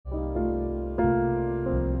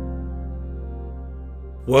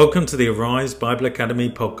Welcome to the Arise Bible Academy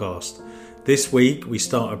podcast. This week we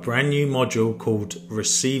start a brand new module called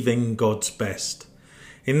Receiving God's Best.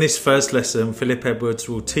 In this first lesson, Philip Edwards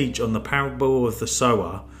will teach on the parable of the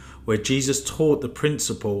sower, where Jesus taught the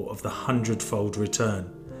principle of the hundredfold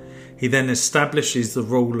return. He then establishes the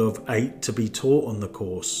rule of 8 to be taught on the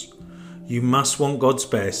course. You must want God's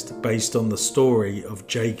best based on the story of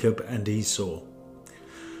Jacob and Esau.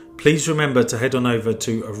 Please remember to head on over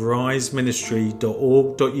to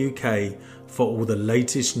ariseministry.org.uk for all the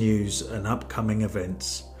latest news and upcoming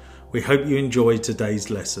events. We hope you enjoy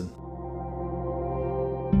today's lesson.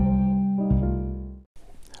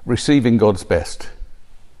 Receiving God's best.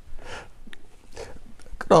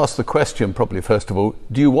 Could ask the question probably first of all,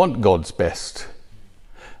 do you want God's best?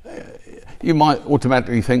 You might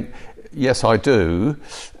automatically think, yes I do.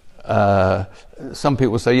 Some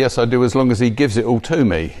people say, yes I do, as long as he gives it all to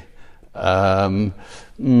me. I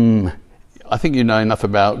think you know enough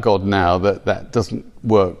about God now that doesn't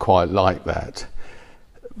work quite like that.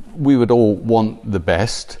 We would all want the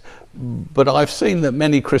best, but I've seen that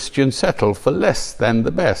many Christians settle for less than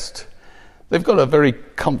the best. They've got a very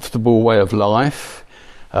comfortable way of life.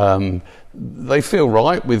 They feel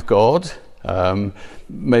right with God.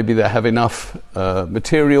 Maybe they have enough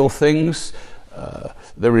material things.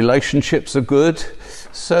 Their relationships are good,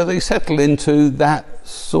 so they settle into that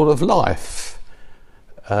sort of life.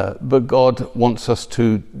 But God wants us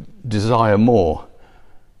to desire more,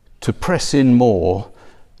 to press in more,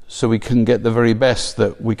 so we can get the very best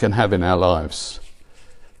that we can have in our lives.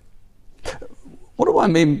 What do I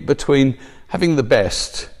mean between having the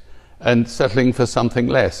best and settling for something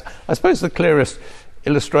less? I suppose the clearest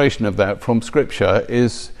illustration of that from Scripture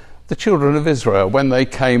is the children of Israel. When they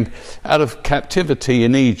came out of captivity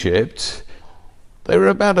in Egypt, they were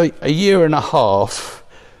about a year and a half.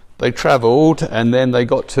 They travelled and then they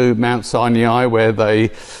got to Mount Sinai, where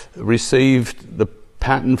they received the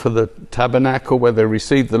pattern for the tabernacle, where they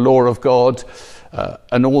received the law of God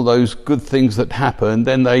and all those good things that happened.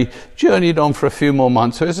 Then they journeyed on for a few more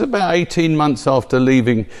months. So it was about 18 months after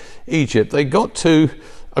leaving Egypt. They got to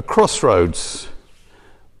a crossroads.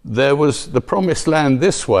 There was the promised land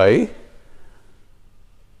this way,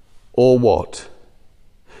 or what?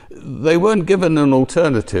 They weren't given an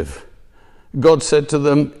alternative. God said to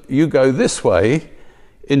them, you go this way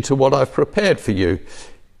into what I've prepared for you.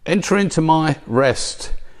 Enter into my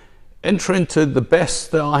rest. Enter into the best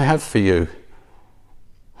that I have for you.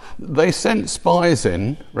 They sent spies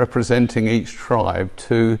in, representing each tribe,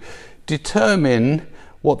 to determine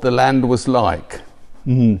what the land was like.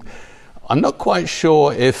 I'm not quite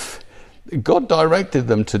sure if God directed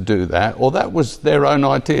them to do that, or that was their own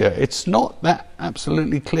idea. It's not that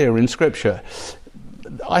absolutely clear in Scripture.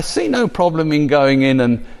 I see no problem in going in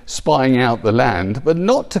and spying out the land, but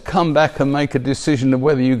not to come back and make a decision of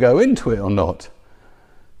whether you go into it or not.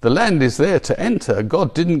 The land is there to enter.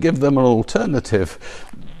 God didn't give them an alternative,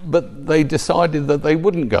 but they decided that they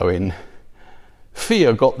wouldn't go in.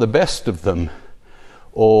 Fear got the best of them,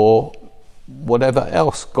 or whatever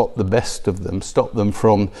else got the best of them, stopped them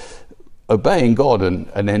from obeying God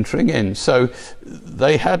and entering in. So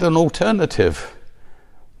they had an alternative.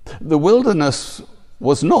 The wilderness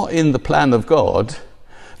was not in the plan of God.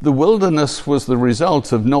 The wilderness was the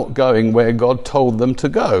result of not going where God told them to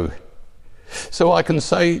go. So I can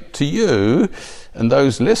say to you and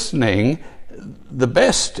those listening, the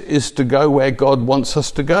best is to go where God wants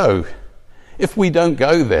us to go. If we don't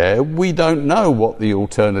go there, we don't know what the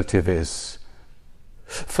alternative is.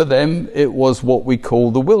 For them, it was what we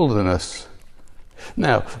call the wilderness.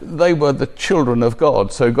 Now, they were the children of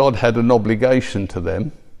God, so God had an obligation to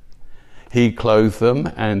them. He clothed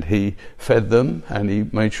them and he fed them and he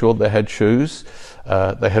made sure they had shoes.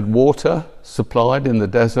 They had water supplied in the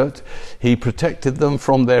desert. He protected them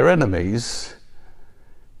from their enemies.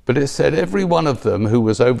 But it said every one of them who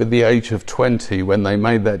was over the age of 20 when they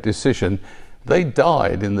made that decision, they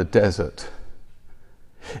died in the desert.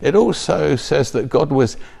 It also says that God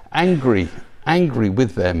was angry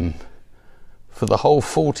with them for the whole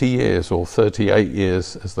 40 years or 38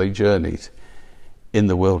 years as they journeyed in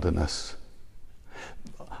the wilderness.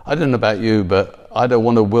 I don't know about you, but I don't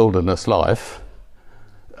want a wilderness life.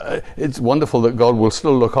 It's wonderful that God will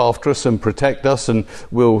still look after us and protect us and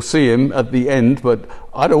we'll see him at the end, but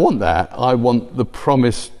I don't want that. I want the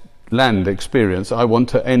promised land experience. I want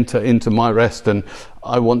to enter into my rest and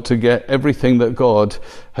I want to get everything that God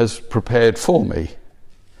has prepared for me.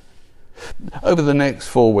 Over the next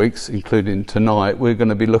 4 weeks, including tonight, we're going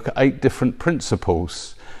to be looking at 8 different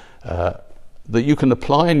principles that you can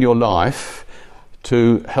apply in your life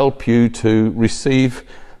to help you to receive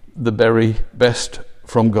the very best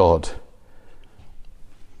from God.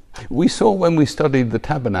 We saw when we studied the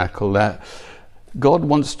tabernacle that God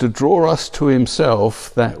wants to draw us to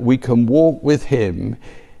himself, that we can walk with him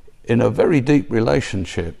in a very deep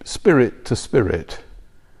relationship, spirit to spirit.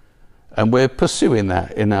 And we're pursuing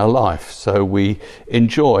that in our life, so we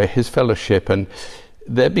enjoy his fellowship, and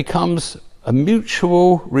there becomes a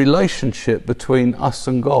mutual relationship between us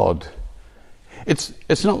and God.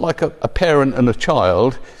 It's not like a parent and a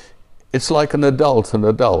child, it's like an adult and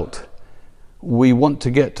adult. We want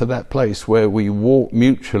to get to that place where we walk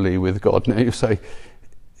mutually with God. Now you say,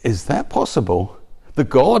 is that possible? The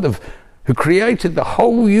God who created the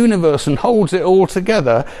whole universe and holds it all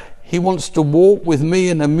together, he wants to walk with me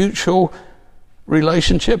in a mutual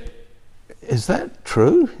relationship? Is that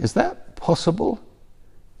true? Is that possible?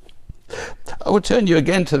 I would turn you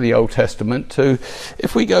again to the Old Testament.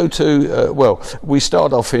 If we go to, we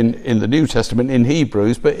start off in the New Testament in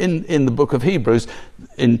Hebrews, but in the book of Hebrews,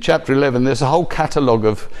 in chapter 11, there's a whole catalogue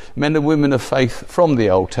of men and women of faith from the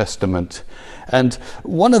Old Testament. And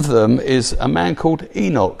one of them is a man called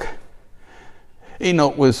Enoch.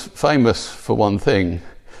 Enoch was famous for one thing,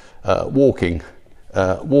 walking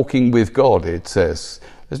with God, it says.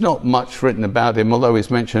 There's not much written about him, although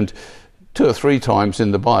he's mentioned 2 or 3 times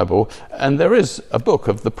in the Bible, and there is a book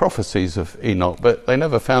of the prophecies of Enoch, but they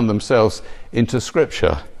never found themselves into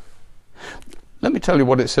Scripture. Let me tell you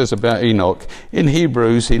what it says about Enoch. In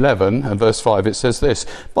Hebrews 11 and verse 5 it says this: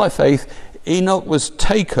 by faith Enoch was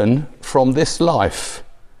taken from this life,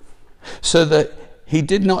 so that he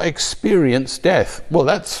did not experience death. Well,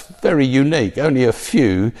 that's very unique. Only a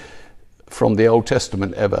few from the Old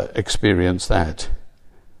Testament ever experienced that.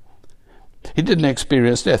 He didn't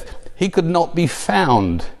experience death. He could not be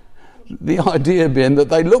found. The idea being that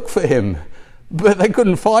they looked for him, but they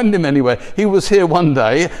couldn't find him anywhere. He was here one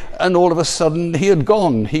day, and all of a sudden he had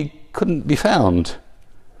gone. He couldn't be found.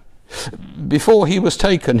 Before he was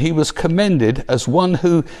taken, he was commended as one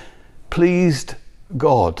who pleased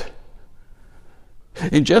God.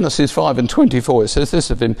 In Genesis 5 and 24, it says this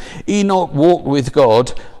of him: Enoch walked with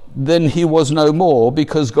God, then he was no more,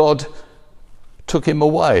 because God took him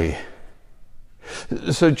away.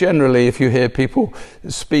 So generally, if you hear people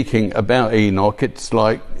speaking about Enoch, it's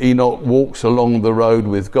like Enoch walks along the road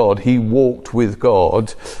with God. He walked with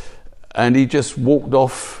God, and he just walked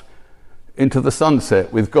off into the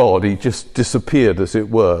sunset with God. He just disappeared, as it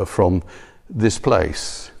were, from this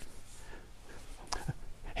place.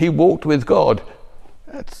 He walked with God.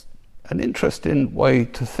 That's an interesting way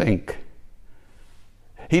to think.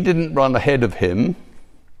 He didn't run ahead of him.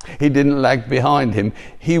 He didn't lag behind him.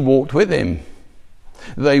 He walked with him.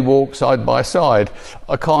 They walked side by side.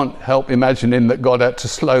 I can't help imagining that God had to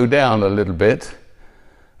slow down a little bit,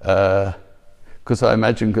 because I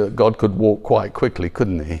imagine that God could walk quite quickly,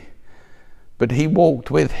 couldn't he? But he walked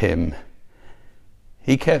with him.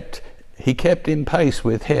 He kept in pace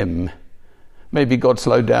with him. Maybe God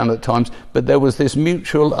slowed down at times, but there was this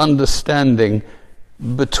mutual understanding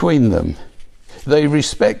between them. They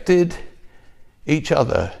respected each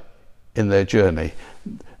other in their journey.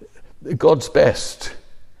 God's best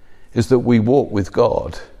is that we walk with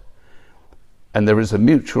God, and there is a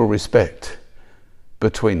mutual respect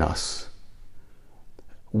between us.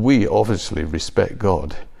 We obviously respect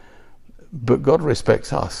God, but God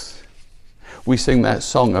respects us. We sing that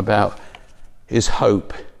song about his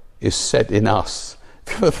hope is set in us.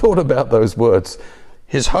 Have you ever thought about those words?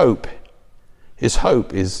 His hope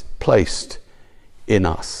is placed in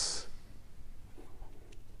us.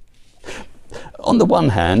 On the one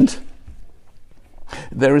hand,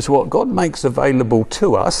 there is what God makes available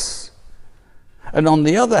to us, and on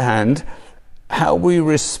the other hand, how we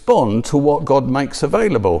respond to what God makes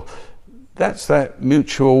available. That's that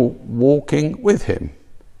mutual walking with him.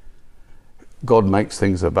 God makes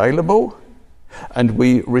things available, and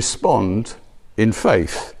we respond in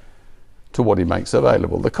faith to what he makes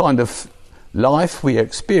available. The kind of life we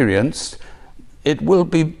experience, it will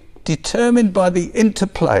be determined by the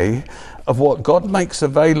interplay of what God makes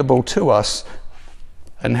available to us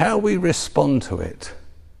and how we respond to it.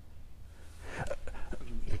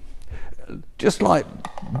 Just like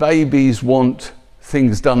babies want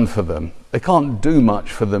things done for them. They can't do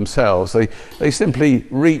much for themselves. They simply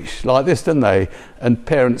reach like this, don't they? And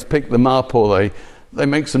parents pick them up, or they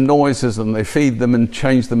make some noises and they feed them and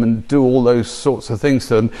change them and do all those sorts of things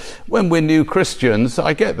to them. When we're new Christians,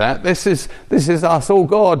 I get that. This is us. Oh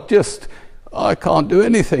God, I can't do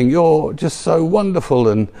anything. You're just so wonderful,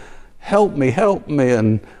 and help me.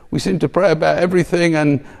 And we seem to pray about everything,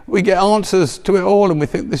 and we get answers to it all, and we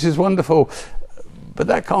think this is wonderful. But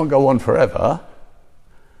that can't go on forever.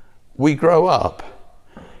 We grow up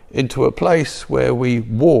into a place where we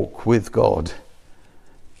walk with God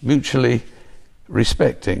mutually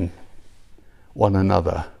respecting one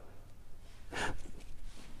another.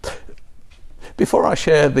 Before I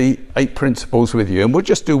share the 8 principles with you, and we'll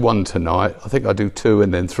just do one tonight, I think I do 2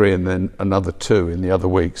 and then 3 and then another 2 in the other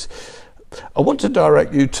weeks, I want to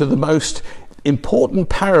direct you to the most important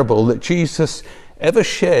parable that Jesus ever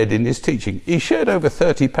shared in his teaching. He shared over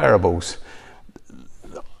 30 parables.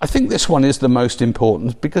 I think this one is the most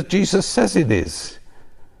important because Jesus says it is.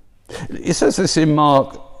 He says this in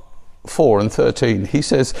Mark 4 and 13. He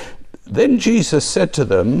says, "Then Jesus said to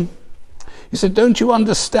them," he said, "Don't you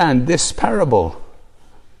understand this parable?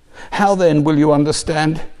 How then will you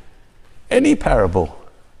understand any parable?"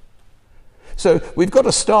 So we've got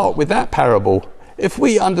to start with that parable. If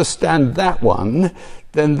we understand that one,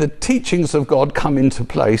 then the teachings of God come into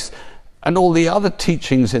place and all the other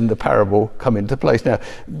teachings in the parable come into place. Now,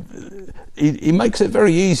 he makes it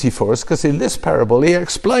very easy for us because in this parable he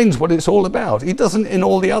explains what it's all about. He doesn't in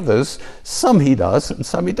all the others. Some he does and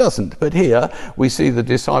some he doesn't. But here we see the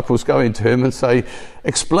disciples going to him and say,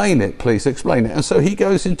 "Explain it, please, explain it." And so he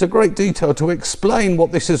goes into great detail to explain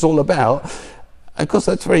what this is all about. And of course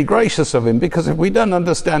that's very gracious of him, because if we don't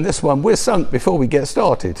understand this one, we're sunk before we get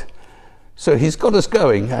started. So he's got us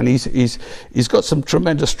going, and he's got some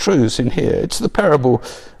tremendous truths in here. It's the parable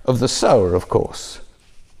of the sower, of course.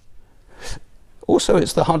 Also,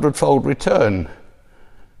 it's the 100-fold return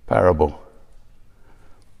parable.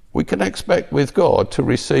 We can expect with God to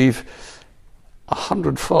receive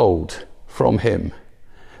 100-fold from him.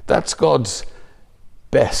 That's God's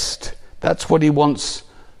best. That's what he wants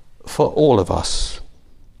for all of us.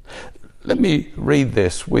 Let me read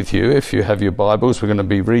this with you. If you have your Bibles, we're going to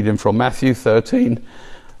be reading from Matthew 13.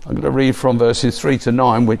 I'm going to read from verses 3 to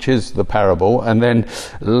 9, which is the parable, and then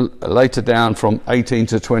later down from 18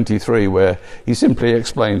 to 23, where he simply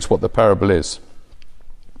explains what the parable is.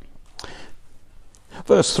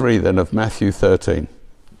 Verse 3 then of Matthew 13.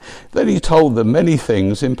 "Then he told them many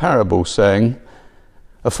things in parables, saying,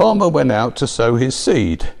 A farmer went out to sow his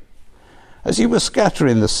seed. As he was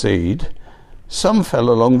scattering the seed, some fell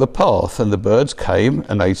along the path, and the birds came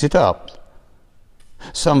and ate it up.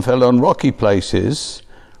 Some fell on rocky places,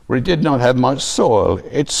 where it did not have much soil.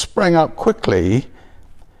 It sprang up quickly,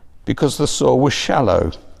 because the soil was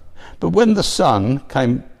shallow. But when the sun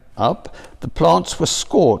came up, the plants were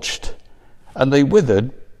scorched, and they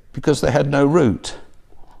withered, because they had no root.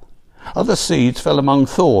 Other seeds fell among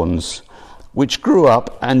thorns, which grew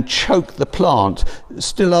up and choked the plant.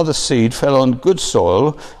 Still other seed fell on good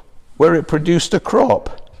soil, where it produced a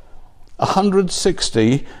crop,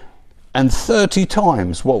 160 and 30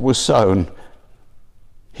 times what was sown.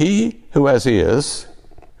 He who has ears,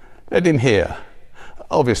 let him hear."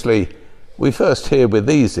 Obviously, we first hear with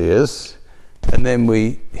these ears, and then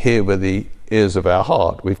we hear with the ears of our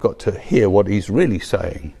heart. We've got to hear what he's really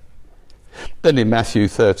saying. Then in Matthew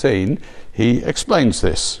 13, he explains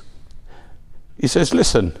this. He says,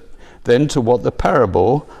 "Listen then to what the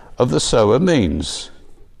parable of the sower means.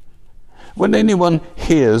 When anyone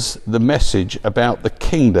hears the message about the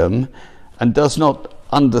kingdom and does not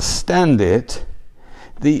understand it,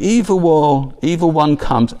 the evil one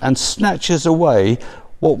comes and snatches away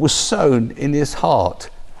what was sown in his heart.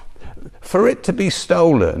 For it to be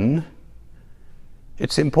stolen,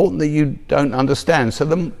 it's important that you don't understand. So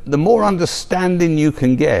the more understanding you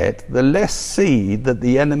can get, the less seed that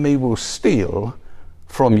the enemy will steal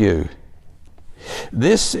from you.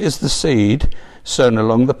 This is the seed sown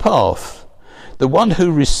along the path. The one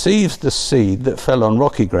who receives the seed that fell on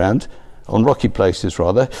rocky places,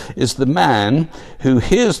 is the man who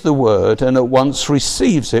hears the word and at once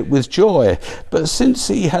receives it with joy. But since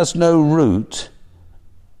he has no root,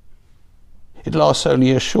 it lasts only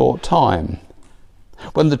a short time.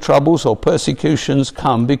 When the troubles or persecutions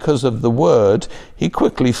come because of the word, he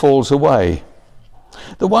quickly falls away.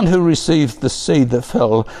 The one who receives the seed that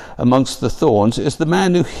fell amongst the thorns is the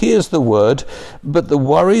man who hears the word, but the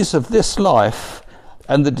worries of this life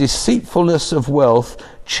and the deceitfulness of wealth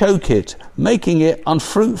choke it, making it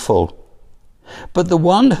unfruitful. But the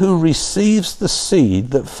one who receives the seed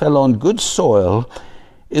that fell on good soil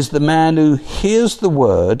is the man who hears the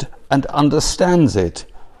word and understands it.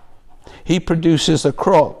 He produces a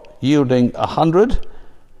crop yielding 100,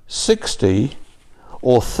 60,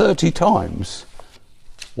 or 30 times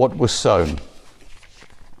what was sown."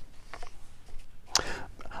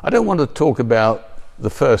 I don't want to talk about the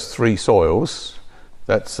first 3 soils.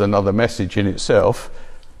 That's another message in itself.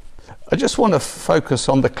 I just want to focus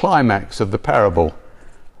on the climax of the parable.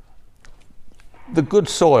 The good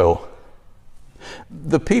soil.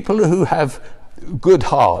 The people who have good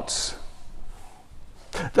hearts.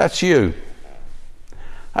 That's you.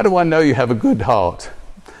 How do I know you have a good heart?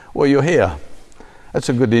 Well, you're here. That's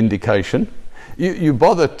a good indication. You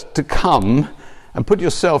bother to come and put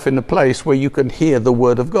yourself in a place where you can hear the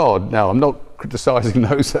word of God. Now, I'm not criticising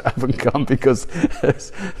those that haven't come, because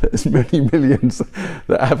there's many millions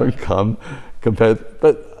that haven't come compared.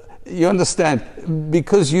 But you understand,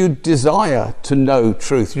 because you desire to know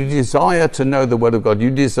truth, you desire to know the word of God,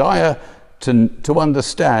 you desire to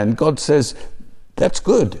understand. God says, that's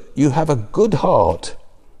good. You have a good heart.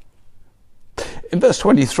 In verse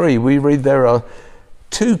 23, we read there are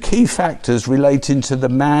two key factors relating to the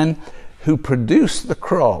man who produced the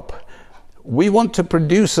crop. We want to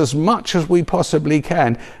produce as much as we possibly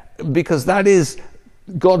can, because that is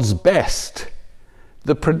God's best.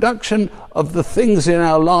 The production of the things in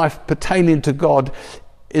our life pertaining to God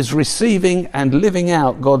is receiving and living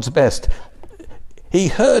out God's best. He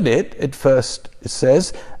heard it at first, it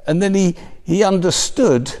says, and then he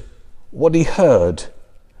understood what he heard.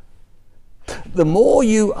 The more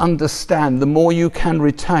you understand, the more you can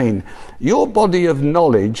retain. Your body of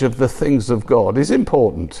knowledge of the things of God is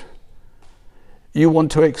important. You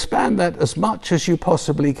want to expand that as much as you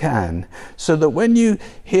possibly can, so that when you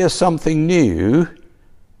hear something new,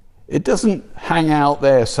 it doesn't hang out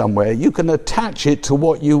there somewhere. You can attach it to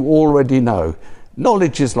what you already know.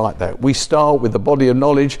 Knowledge is like that. We start with a body of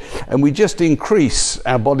knowledge, and we just increase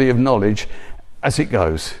our body of knowledge as it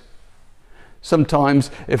goes.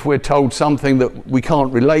 Sometimes if we're told something that we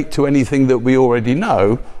can't relate to anything that we already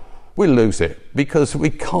know, we'll lose it, because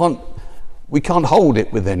we can't hold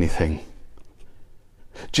it with anything.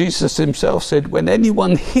 Jesus himself said, when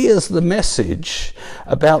anyone hears the message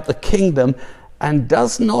about the kingdom and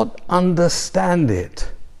does not understand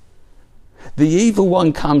it, the evil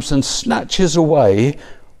one comes and snatches away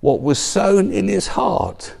what was sown in his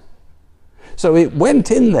heart. So it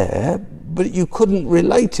went in there, but you couldn't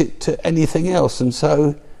relate it to anything else, and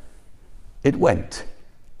so it went.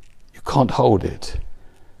 You can't hold it.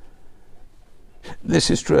 This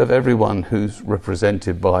is true of everyone who's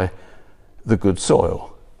represented by the good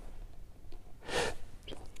soil.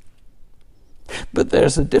 But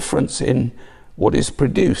there's a difference in what is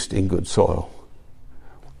produced in good soil,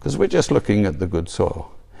 because we're just looking at the good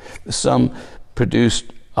soil. Some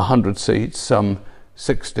produced 100 seeds, some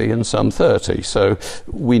 60 and some 30. So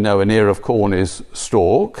we know an ear of corn is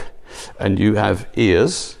stalk, and you have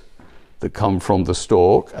ears that come from the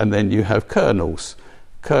stalk, and then you have kernels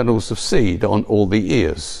of seed on all the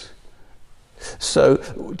ears.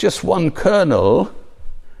 So just one kernel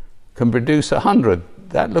can produce 100.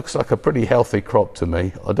 That looks like a pretty healthy crop to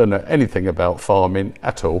me. I don't know anything about farming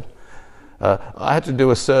at all. I had to do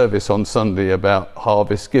a service on Sunday about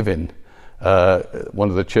harvest giving. One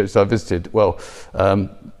of the churches I visited. Well,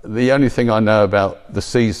 the only thing I know about the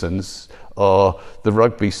seasons are the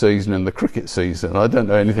rugby season and the cricket season. I don't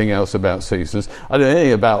know anything else about seasons. I don't know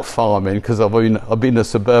anything about farming, because I've been a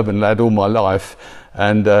suburban lad all my life,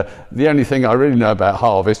 and the only thing I really know about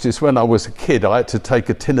harvest is when I was a kid I had to take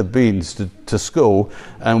a tin of beans to school,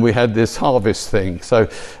 and we had this harvest thing. So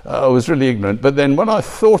I was really ignorant. But then when I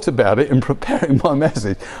thought about it in preparing my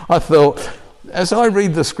message, I thought, as I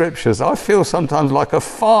read the scriptures, I feel sometimes like a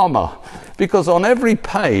farmer, because on every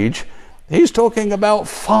page he's talking about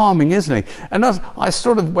farming, isn't he? And I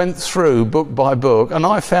sort of went through book by book, and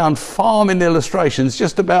I found farming illustrations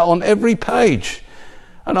just about on every page.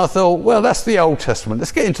 And I thought, well, that's the Old Testament.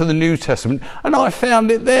 Let's get into the New Testament. And I found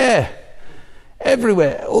it there,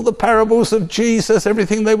 everywhere. All the parables of Jesus,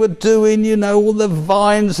 everything they were doing, all the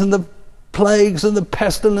vines and the plagues and the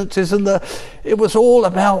pestilences, it was all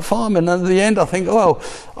about farming. And at the end I think, well,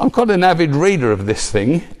 I'm quite an avid reader of this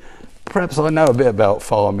thing. Perhaps I know a bit about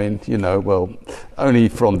farming, well, only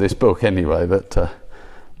from this book anyway, that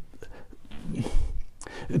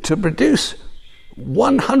to produce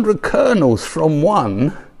 100 kernels from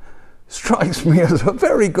one strikes me as a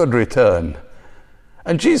very good return.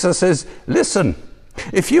 And Jesus says, listen,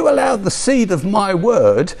 if you allow the seed of my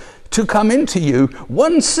word to come into you,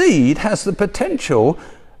 one seed has the potential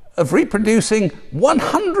of reproducing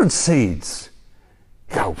 100 seeds.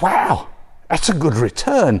 You go, wow, that's a good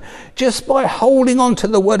return. Just by holding on to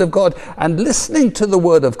the word of God and listening to the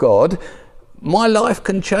word of God, my life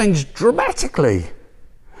can change dramatically.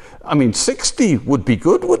 60 would be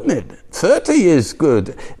good, wouldn't it? 30 is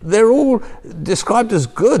good. They're all described as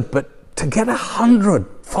good, but to get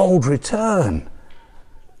 100-fold return,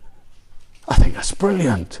 I think that's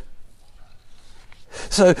brilliant.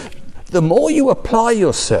 So the more you apply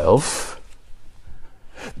yourself,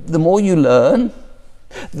 the more you learn,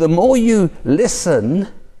 the more you listen,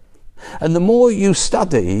 and the more you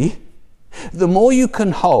study, the more you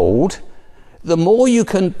can hold, the more you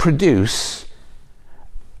can produce,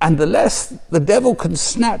 and the less the devil can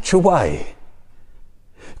snatch away.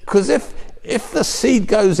 Because if the seed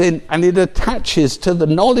goes in and it attaches to the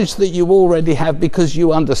knowledge that you already have because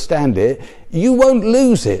you understand it, you won't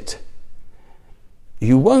lose it.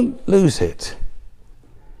 You won't lose it.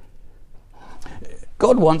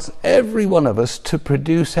 God wants every one of us to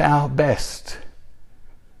produce our best.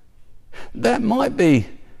 That might be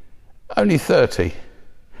only 30,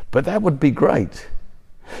 but that would be great.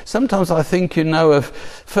 Sometimes I think, of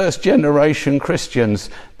first generation Christians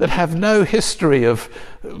that have no history of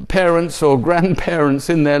parents or grandparents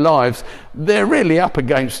in their lives. They're really up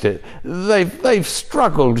against it. They've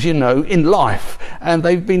struggled, in life, and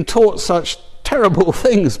they've been taught such terrible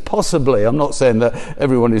things, possibly. I'm not saying that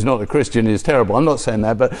everyone who's not a Christian is terrible. I'm not saying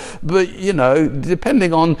that, but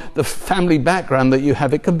depending on the family background that you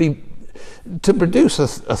have, it can be to produce a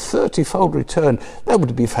 30-fold return. That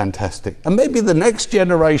would be fantastic. And maybe the next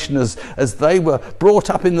generation, as they were brought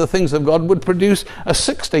up in the things of God, would produce a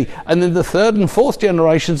 60, and then the third and fourth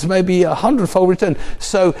generations maybe a 100-fold return.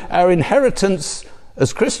 So our inheritance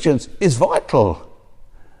as Christians is vital.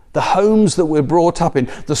 The homes that we're brought up in,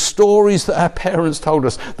 the stories that our parents told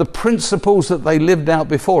us, the principles that they lived out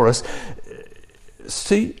before us.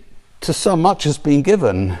 See, to some much has been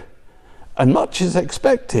given and much is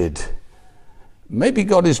expected. Maybe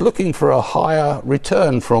God is looking for a higher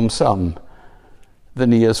return from some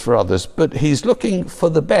than he is for others, but he's looking for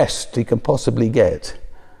the best he can possibly get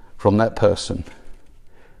from that person.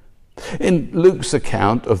 In Luke's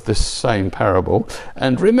account of this same parable,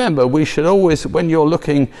 and remember, we should always, when you're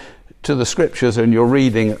looking to the scriptures and you're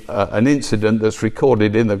reading an incident that's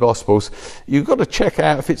recorded in the Gospels, you've got to check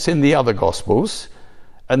out if it's in the other Gospels,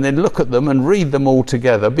 and then look at them and read them all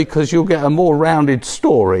together, because you'll get a more rounded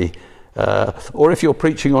story. Or if you're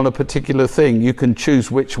preaching on a particular thing, you can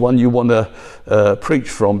choose which one you want to preach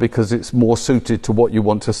from, because it's more suited to what you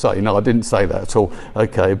want to say. No, I didn't say that at all.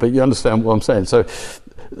 Okay, but you understand what I'm saying.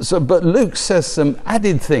 But Luke says some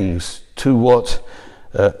added things to what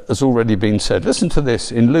has already been said. Listen to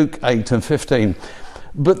this in Luke 8 and 15.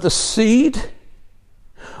 But the seed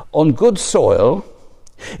on good soil,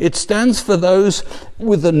 it stands for those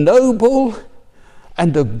with a noble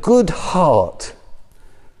and a good heart.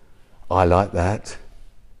 I like that.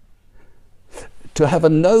 To have a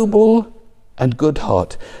noble and good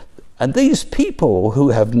heart. And these people who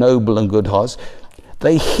have noble and good hearts,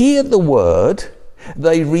 they hear the word,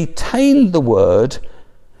 they retain the word,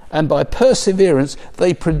 and by perseverance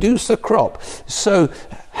they produce a crop. So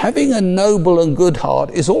having a noble and good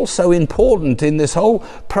heart is also important in this whole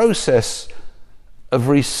process of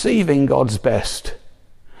receiving God's best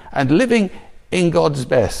and living in God's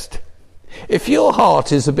best. If your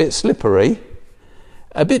heart is a bit slippery,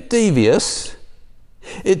 a bit devious,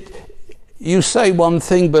 you say one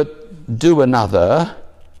thing but do another,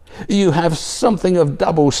 you have something of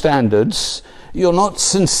double standards, you're not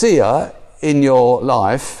sincere in your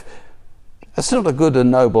life, that's not a good and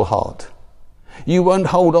noble heart. You won't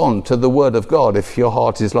hold on to the word of God if your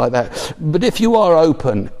heart is like that. But if you are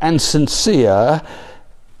open and sincere,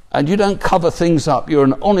 and you don't cover things up, you're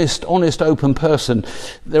an honest, open person,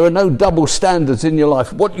 there are no double standards in your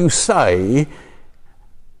life. What you say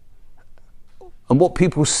and what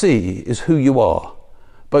people see is who you are,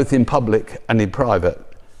 both in public and in private.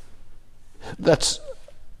 That's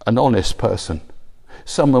an honest person,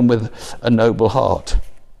 someone with a noble heart.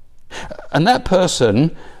 And that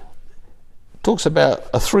person talks about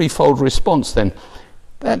a threefold response then.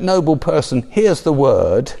 That noble person hears the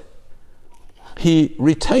word, he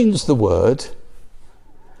retains the word,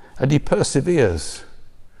 and he perseveres.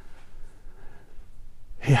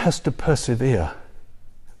 He has to persevere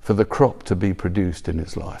for the crop to be produced in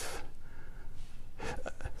his life.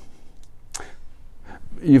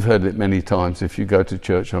 You've heard it many times if you go to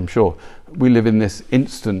church, I'm sure. We live in this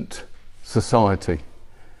instant society.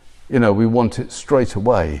 We want it straight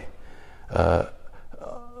away.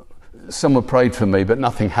 Someone prayed for me, but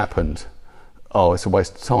nothing happened. Oh, it's a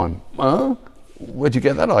waste of time. Oh, where'd you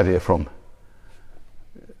get that idea from?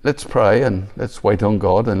 Let's pray and let's wait on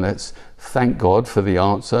God and let's thank God for the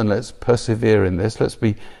answer and let's persevere in this. Let's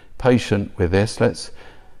be patient with this.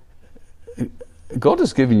 God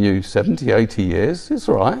has given you 70, 80 years. It's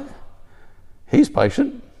all right. He's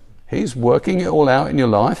patient. He's working it all out in your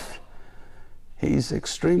life. He's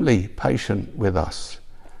extremely patient with us.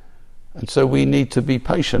 And so we need to be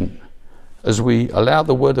patient as we allow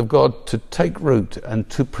the word of God to take root and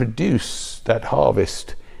to produce that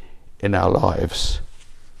harvest in our lives.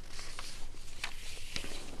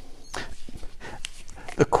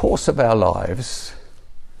 The course of our lives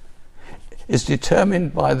is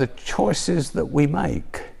determined by the choices that we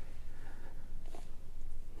make.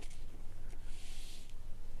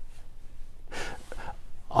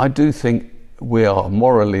 I do think we are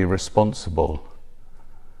morally responsible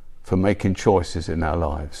for making choices in our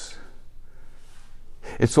lives.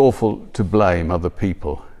 It's awful to blame other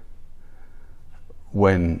people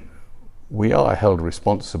when we are held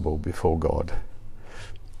responsible before God.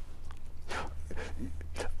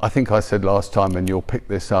 I think I said last time, and you'll pick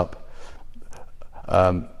this up,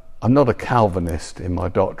 I'm not a Calvinist in my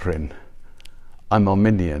doctrine. I'm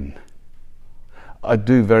Arminian. I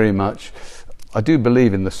do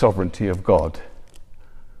believe in the sovereignty of God,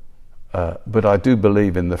 but I do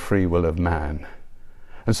believe in the free will of man.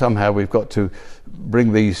 And somehow we've got to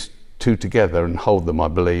bring these two together and hold them, I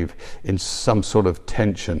believe, in some sort of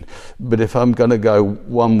tension. But if I'm going to go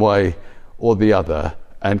one way or the other,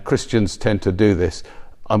 and Christians tend to do this,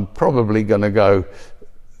 I'm probably going to go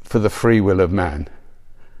for the free will of man.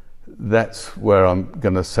 That's where I'm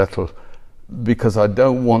going to settle, because I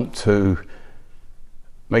don't want to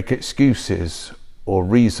make excuses or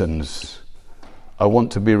reasons. I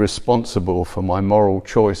want to be responsible for my moral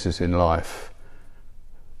choices in life.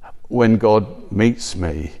 When God meets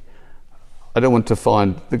me, I don't want to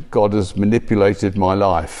find that God has manipulated my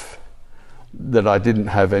life, that I didn't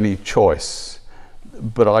have any choice,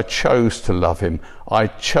 but I chose to love him. I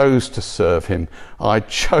chose to serve him. I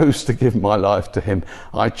chose to give my life to him.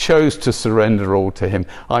 I chose to surrender all to him.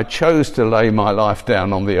 I chose to lay my life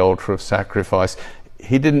down on the altar of sacrifice.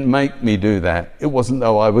 He didn't make me do that. It wasn't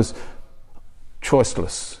though I was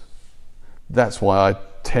choiceless. That's why I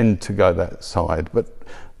tend to go that side. But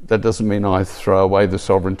that doesn't mean I throw away the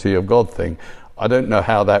sovereignty of God thing. I don't know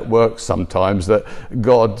how that works sometimes, that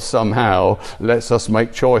God somehow lets us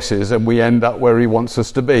make choices and we end up where he wants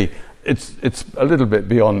us to be. It's a little bit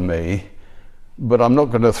beyond me, but I'm not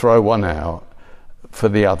going to throw one out for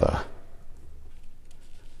the other.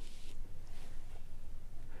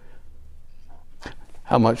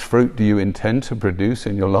 How much fruit do you intend to produce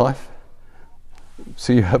in your life?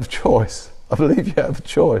 So you have a choice. I believe you have a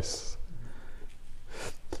choice.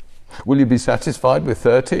 Will you be satisfied with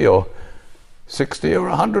 30 or 60 or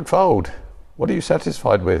 100-fold? What are you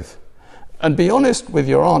satisfied with? And be honest with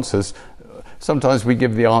your answers. Sometimes we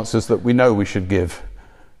give the answers that we know we should give,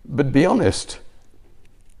 but be honest.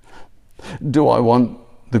 Do I want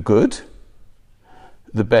the good,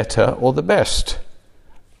 the better, or the best?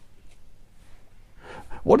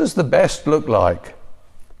 What does the best look like?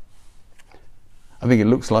 I think it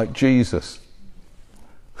looks like Jesus.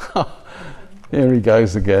 Here he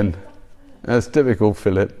goes again. That's typical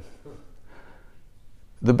Philip.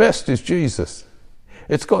 The best is Jesus.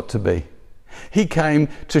 It's got to be. He came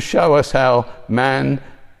to show us how man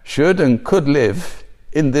should and could live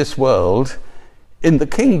in this world, in the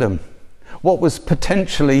kingdom. What was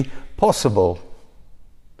potentially possible.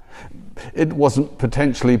 It wasn't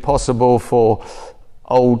potentially possible for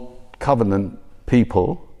old covenant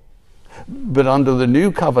people, but under the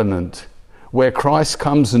new covenant, where Christ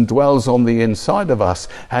comes and dwells on the inside of us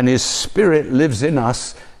and his Spirit lives in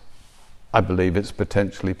us, I believe it's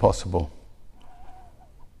potentially possible.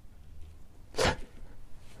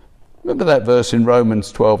 Remember that verse in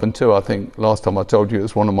Romans 12:2? I think last time I told you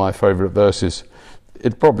it's one of my favourite verses.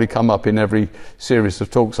 It'd probably come up in every series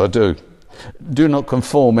of talks I do. Do not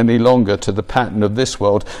conform any longer to the pattern of this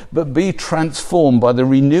world, but be transformed by the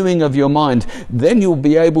renewing of your mind. Then you'll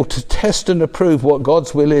be able to test and approve what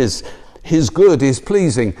God's will is, his good, his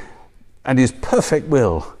pleasing, and his perfect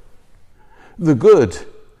will. The good,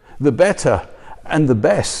 the better, and the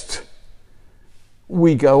best.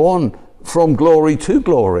 We go on from glory to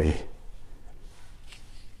glory.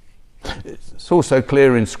 It's also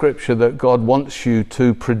clear in Scripture that God wants you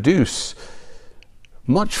to produce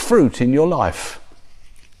much fruit in your life.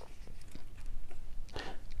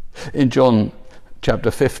 In John chapter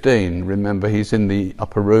 15, remember he's in the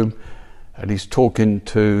upper room and he's talking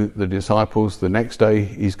to the disciples. The next day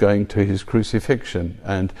he's going to his crucifixion,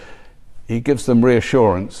 and he gives them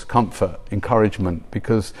reassurance, comfort, encouragement,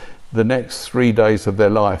 because the next 3 days of their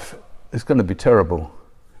life is going to be terrible,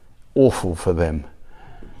 awful for them.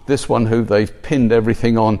 This one who they've pinned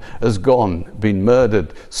everything on has gone, been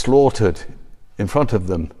murdered, slaughtered in front of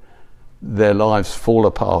them. Their lives fall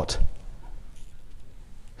apart.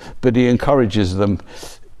 But he encourages them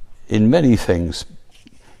in many things,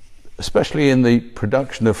 especially in the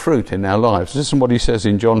production of fruit in our lives. Listen what he says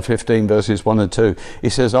in John 15 verses 1 and 2. He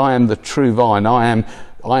says, I am the true vine. I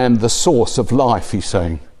am the source of life, he's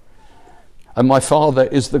saying. And my Father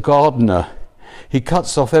is the gardener. He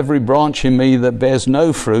cuts off every branch in me that bears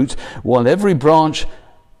no fruit, while every branch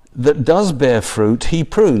that does bear fruit, he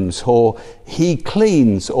prunes, or he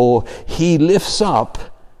cleans, or he lifts up,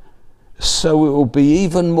 so it will be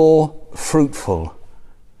even more fruitful.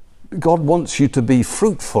 God wants you to be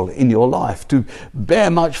fruitful in your life, to bear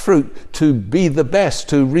much fruit, to be the best,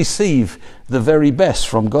 to receive the very best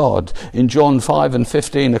from God. In John 5 and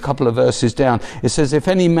 15, a couple of verses down, it says, if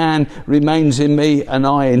any man remains in me and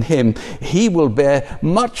I in him, he will bear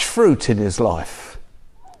much fruit in his life.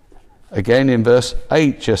 Again in verse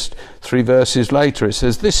 8, just 3 verses later, it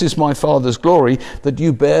says, this is my Father's glory, that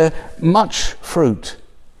you bear much fruit.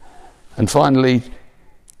 And finally,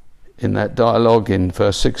 in that dialogue in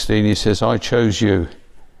verse 16, he says, I chose you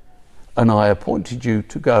and I appointed you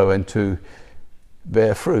to go and to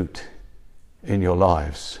bear fruit in your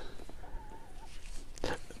lives.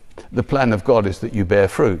 The plan of God is that you bear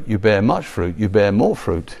fruit. You bear much fruit. You bear more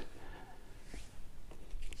fruit.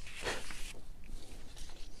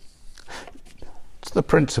 It's the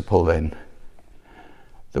principle then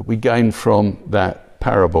that we gain from that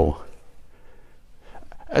parable.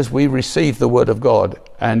 As we receive the word of God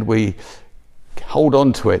and we hold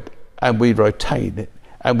on to it and we rotate it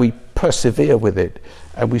and we persevere with it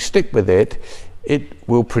and we stick with it, it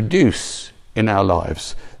will produce in our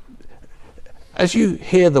lives. As you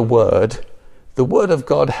hear the word of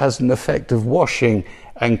God has an effect of washing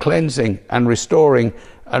and cleansing and restoring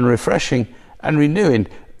and refreshing and renewing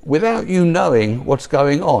without you knowing what's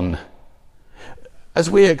going on. As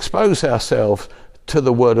we expose ourselves to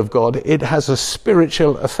the word of God, it has a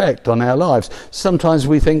spiritual effect on our lives. Sometimes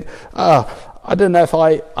we think, I don't know if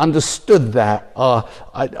I understood that, or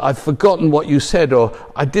I've forgotten what you said, or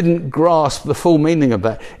I didn't grasp the full meaning of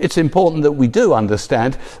that. It's important that we do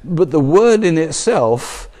understand, but the word in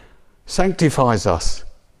itself sanctifies us.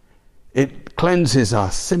 It cleanses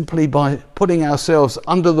us simply by putting ourselves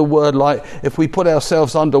under the word. Like if we put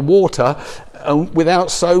ourselves under water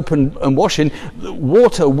without soap and washing, the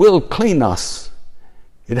water will clean us.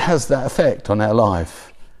 It has that effect on our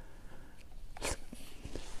life.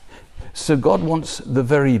 So God wants the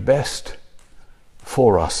very best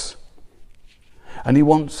for us. And he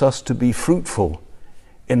wants us to be fruitful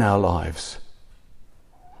in our lives.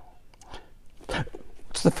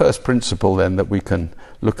 What's the first principle then that we can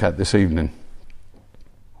look at this evening?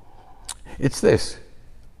 It's this.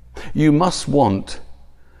 You must want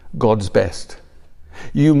God's best.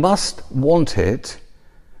 You must want it.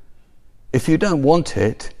 If you don't want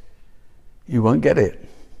it, you won't get it.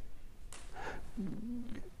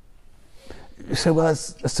 You say, well,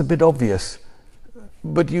 that's a bit obvious.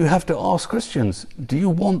 But you have to ask Christians, do you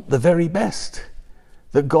want the very best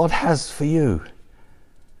that God has for you?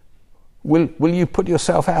 Will you put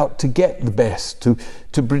yourself out to get the best,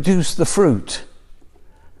 to produce the fruit?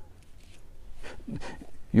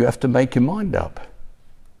 You have to make your mind up.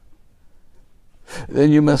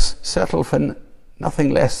 Then you must settle for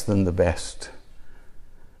nothing less than the best.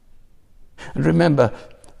 And remember,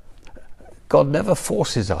 God never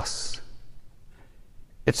forces us.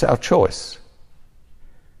 It's our choice.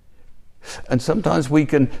 And sometimes we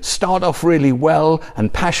can start off really well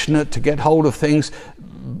and passionate to get hold of things,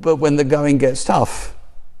 but when the going gets tough,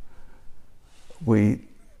 we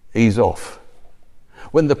ease off.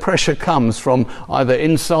 When the pressure comes from either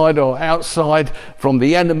inside or outside, from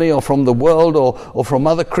the enemy or from the world or from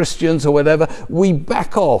other Christians or whatever, we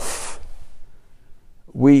back off.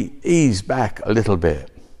 We ease back a little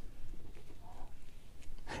bit.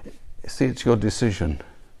 See, it's your decision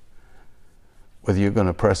whether you're going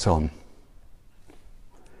to press on.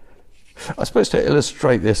 I suppose to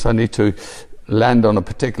illustrate this, I need to land on a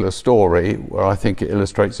particular story where I think it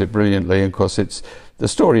illustrates it brilliantly. And of course, it's the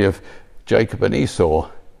story of Jacob and Esau.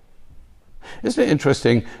 Isn't it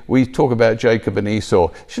interesting? We talk about Jacob and Esau.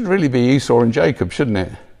 It should really be Esau and Jacob, shouldn't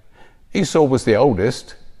it? Esau was the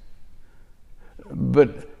oldest,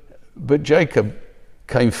 but Jacob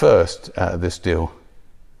came first out of this deal.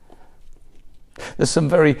 There's some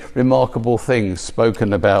very remarkable things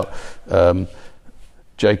spoken about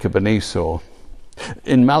Jacob and Esau.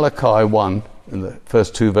 In Malachi 1, in the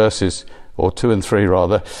first 2 verses, or 2 and 3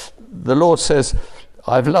 rather, the Lord says,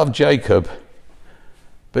 I've loved Jacob,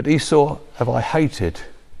 but Esau have I hated.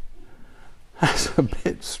 That's a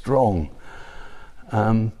bit strong.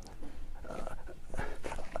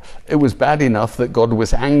 It was bad enough that God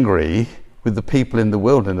was angry with the people in the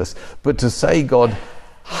wilderness, but to say God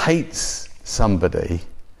hates somebody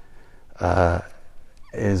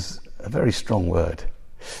is a very strong word.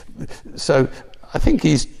 So I think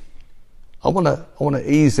I want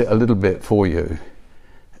to ease it a little bit for you.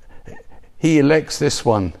 He elects this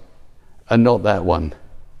one and not that one.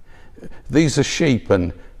 These are sheep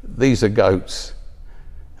and these are goats.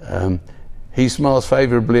 He smiles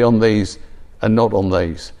favourably on these and not on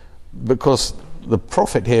these, because the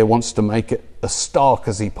prophet here wants to make it as stark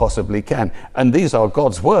as he possibly can. And these are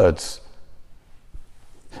God's words.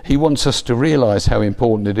 He wants us to realize how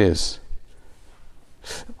important it is.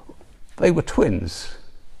 They were twins.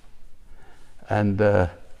 And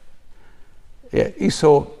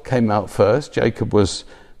Esau came out first. Jacob was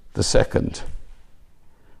the second.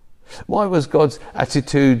 Why was God's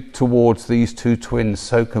attitude towards these two twins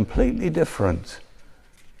so completely different?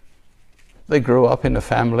 They grew up in a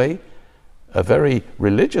family, a very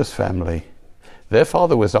religious family. Their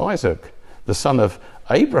father was Isaac, the son of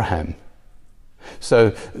Abraham. So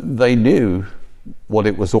they knew what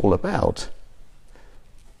it was all about.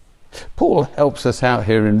 Paul helps us out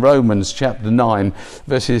here in Romans chapter 9,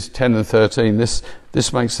 verses 10 and 13.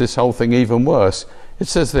 This makes this whole thing even worse. It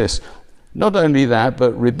says this, not only that,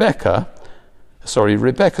 but Rebekah's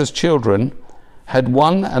children had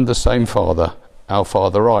one and the same father, our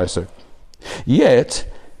father Isaac. Yet,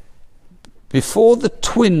 before the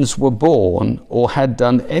twins were born or had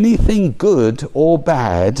done anything good or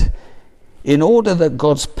bad, in order that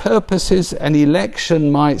God's purposes and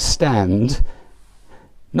election might stand,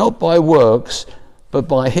 not by works, but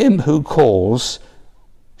by him who calls,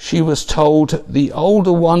 she was told, the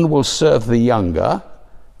older one will serve the younger.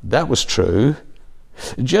 That was true.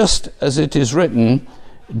 Just as it is written,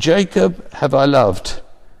 Jacob have I loved,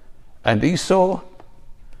 and Esau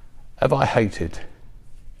have I hated.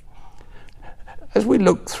 As we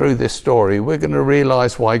look through this story, we're going to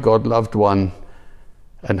realize why God loved one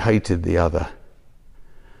and hated the other.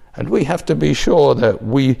 And we have to be sure that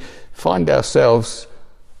we find ourselves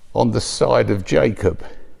on the side of Jacob.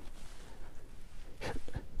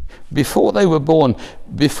 Before they were born,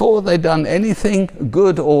 before they'd done anything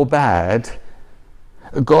good or bad,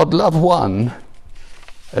 God loved one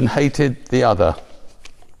and hated the other.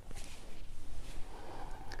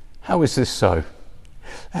 How is this so?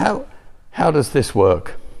 How does this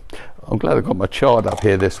work? I'm glad I've got my chart up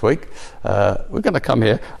here this week. We're going to come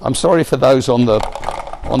here. I'm sorry for those on the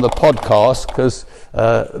podcast, because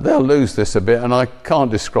they'll lose this a bit and I can't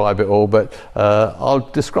describe it all, but I'll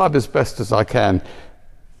describe as best as I can.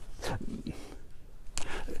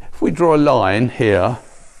 If we draw a line here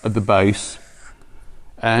at the base,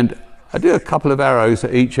 and I do a couple of arrows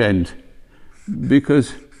at each end,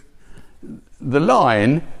 because the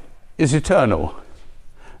line is eternal.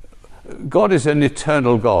 God is an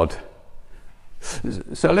eternal God.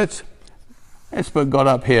 So let's put God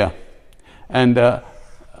up here. And how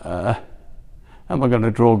am I going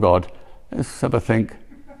to draw God? Let's have a think.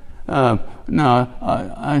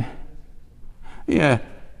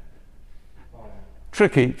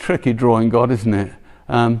 Tricky drawing God, isn't it?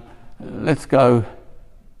 Let's go.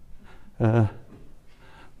 Bit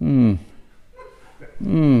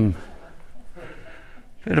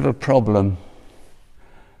of a problem.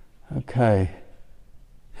 Okay.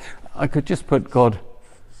 I could just put God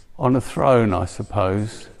on a throne, I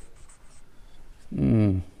suppose.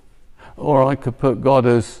 Or I could put God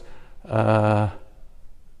as a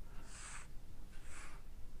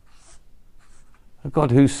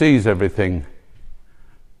God who sees everything.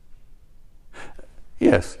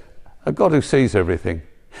 Yes, a God who sees everything.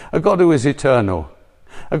 A God who is eternal.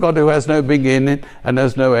 A God who has no beginning and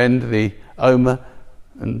has no end. The Omer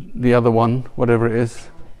and the other one, whatever it is.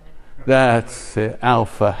 That's it,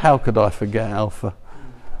 Alpha. How could I forget Alpha?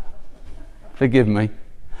 Forgive me.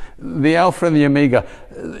 The Alpha and the Omega.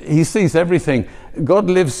 He sees everything. God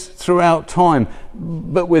lives throughout time.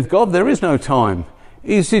 But with God there is no time.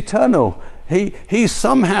 He's eternal. He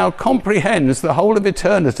somehow comprehends the whole of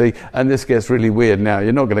eternity. And this gets really weird now.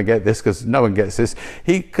 You're not going to get this because no one gets this.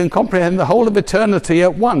 He can comprehend the whole of eternity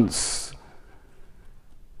at once.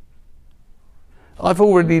 I've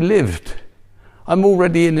already lived. I'm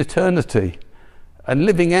already in eternity. And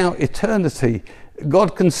living out eternity,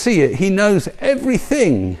 God can see it. He knows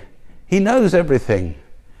everything. He knows everything.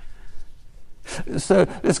 So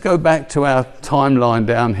let's go back to our timeline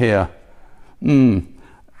down here.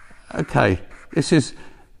 Okay, this is,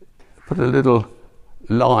 put a little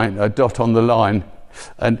line, a dot on the line,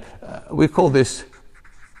 and we call this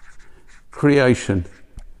creation.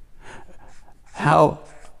 How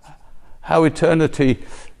eternity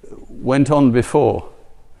went on before.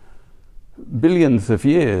 Billions of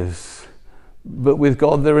years. But with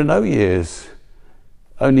God there are no years.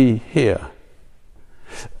 Only here.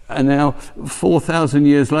 And now 4,000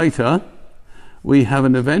 years later we have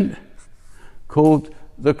an event called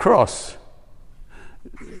the cross.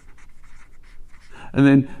 And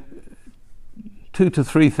then 2,000 to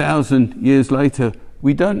 3,000 years later,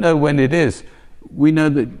 we don't know when it is. We know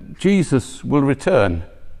that Jesus will return.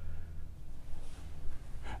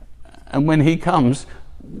 And when he comes,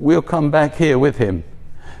 we'll come back here with him.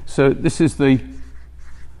 So this is the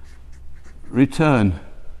return.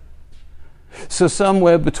 So So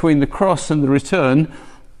somewhere between the cross and the return,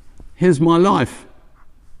 here's my life.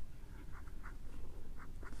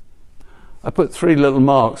 I put 3 little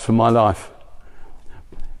marks for my life.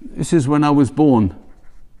 This is when I was born.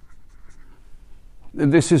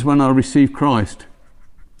 This is when I received Christ.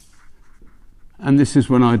 And this is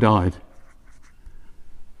when I died.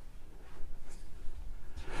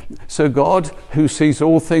 So God, who sees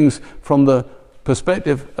all things from the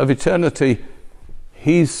perspective of eternity,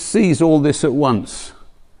 he sees all this at once.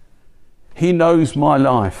 He knows my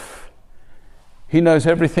life. He knows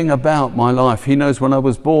everything about my life. He knows when I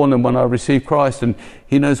was born and when I received Christ, and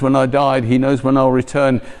he knows when I died. He knows when I'll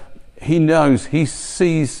return. He knows. He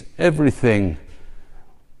sees everything.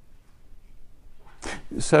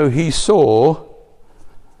 So he saw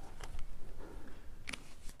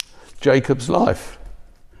Jacob's life.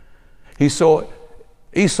 He saw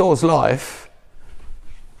Esau's life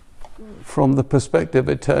from the perspective of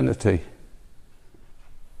eternity.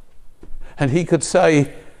 And he could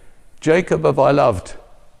say, Jacob have I loved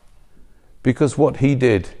because what he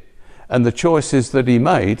did and the choices that he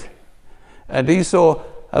made, and Esau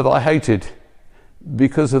have I hated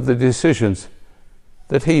because of the decisions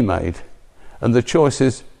that he made and the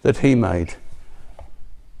choices that he made.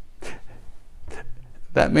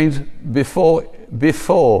 That means before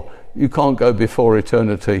you can't go before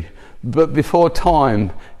eternity, but before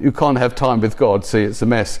time you can't have time with God. See, it's a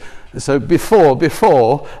mess. So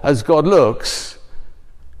before as God looks,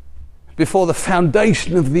 before the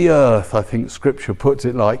foundation of the earth, I think Scripture puts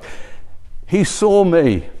it like, he saw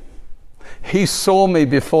me. He saw me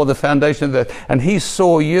before the foundation of the earth, and he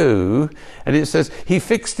saw you, and it says he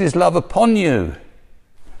fixed his love upon you,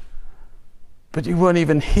 but you weren't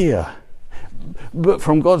even here. But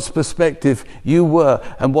from God's perspective, you were.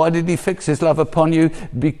 And why did he fix his love upon you?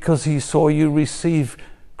 Because he saw you receive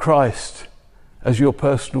Christ as your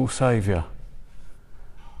personal Saviour.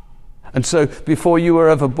 And so before you were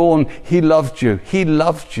ever born, he loved you. He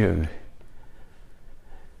loved you.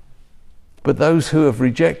 But those who have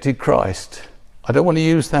rejected Christ, I don't want to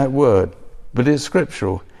use that word, but it's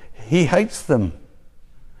scriptural. He hates them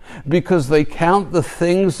because they count the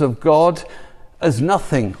things of God as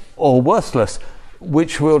nothing or worthless,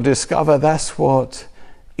 which we'll discover that's what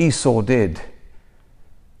Esau did.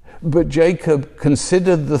 But Jacob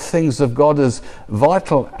considered the things of God as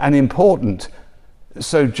vital and important.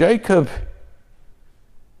 So Jacob,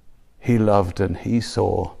 he loved, and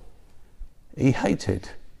Esau, he hated.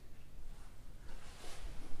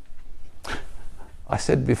 I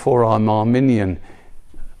said before I'm Arminian.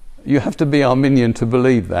 You have to be Arminian to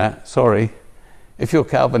believe that, sorry. If you're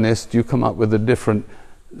Calvinist, you come up with a different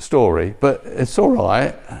story, but it's all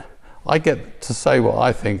right. I get to say what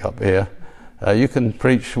I think up here. You can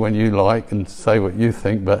preach when you like and say what you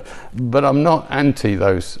think, but I'm not anti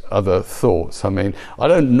those other thoughts. I mean, I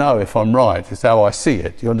don't know if I'm right. It's how I see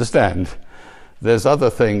it. You understand? There's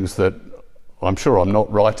other things that I'm sure I'm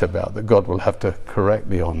not right about that God will have to correct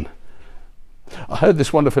me on. I heard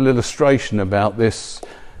this wonderful illustration about this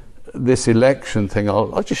election thing.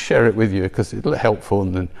 I'll just share it with you because it'll be helpful,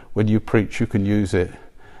 and then when you preach you can use it.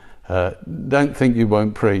 Don't think you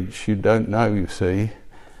won't preach. You don't know, you see.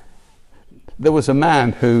 There was a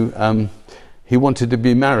man who he wanted to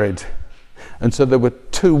be married, and so there were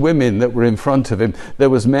 2 women that were in front of him.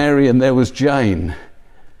 There was Mary and there was Jane,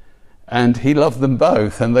 and he loved them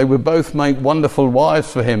both, and they would both make wonderful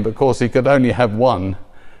wives for him, but of course he could only have one.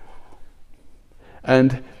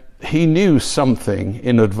 And he knew something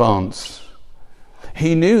in advance.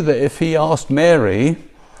 He knew that if he asked Mary,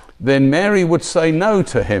 then Mary would say no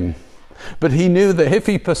to him. But he knew that if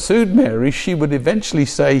he pursued Mary, she would eventually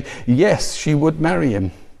say yes, she would marry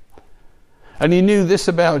him. And he knew this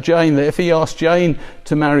about Jane, that if he asked Jane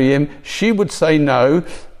to marry him, she would say no.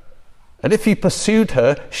 And if he pursued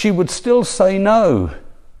her, she would still say no.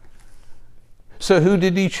 So who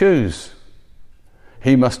did he choose?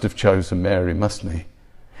 He must have chosen Mary, mustn't he?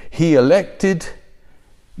 He elected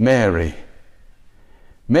Mary.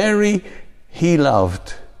 Mary, he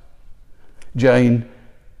loved. Jane,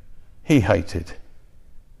 he hated.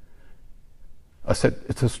 I said,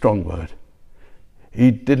 it's a strong word.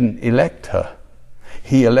 He didn't elect her.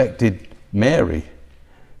 He elected Mary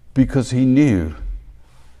because he knew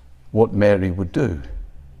what Mary would do.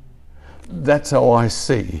 That's how I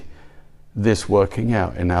see this working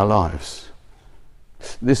out in our lives.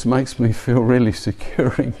 This makes me feel really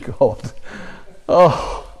secure in God.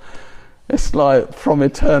 Oh, it's like from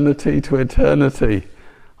eternity to eternity,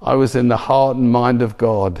 I was in the heart and mind of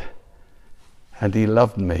God, and he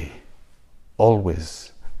loved me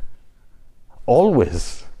always.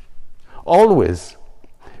 Always. Always.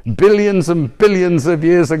 Billions and billions of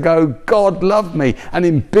years ago, God loved me. And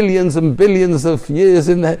in billions and billions of years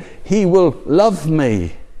in that, he will love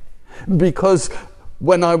me. Because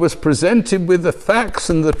when I was presented with the facts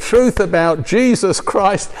and the truth about Jesus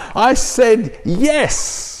Christ, I said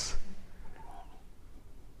yes.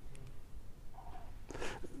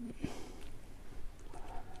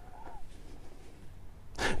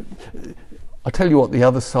 I'll tell you what the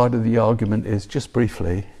other side of the argument is, just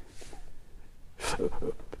briefly.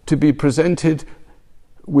 To be presented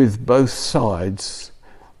with both sides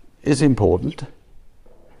is important.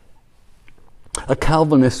 A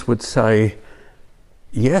Calvinist would say,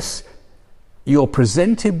 yes, you're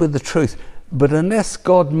presented with the truth, but unless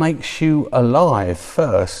God makes you alive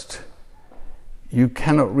first, you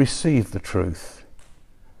cannot receive the truth.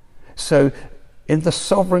 So, in the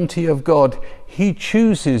sovereignty of God, he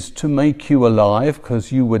chooses to make you alive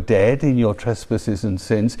because you were dead in your trespasses and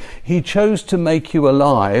sins. He chose to make you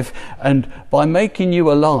alive, and by making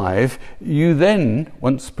you alive, you then,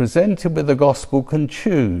 once presented with the gospel, can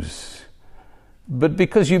choose. But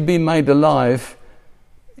because you've been made alive,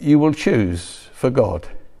 you will choose for God.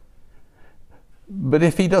 But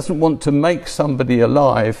if he doesn't want to make somebody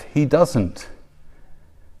alive, he doesn't.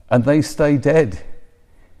 And they stay dead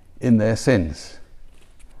in their sins.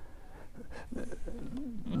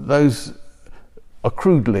 Those are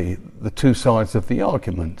crudely the two sides of the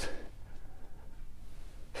argument.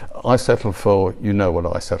 I settle for, you know what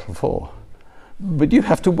I settle for. But you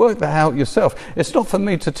have to work that out yourself. It's not for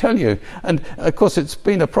me to tell you. And of course it's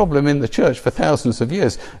been a problem in the church for thousands of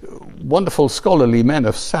years. Wonderful scholarly men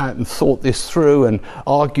have sat and thought this through and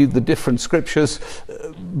argued the different scriptures,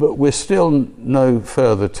 but we're still no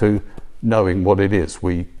further to knowing what it is.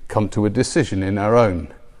 We come to a decision in our own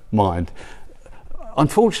mind.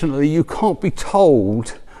 Unfortunately, you can't be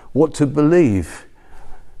told what to believe.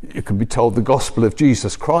 You can be told the gospel of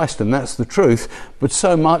Jesus Christ, and that's the truth, but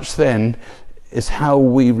so much then is how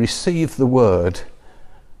we receive the word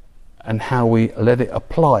and how we let it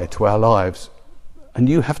apply to our lives. And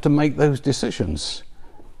you have to make those decisions.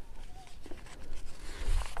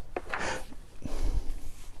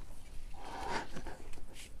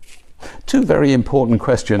 Two very important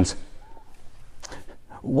questions.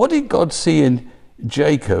 What did God see in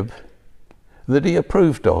Jacob that he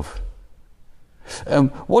approved of?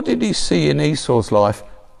 What did he see in Esau's life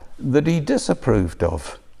that he disapproved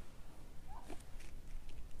of?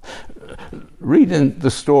 Reading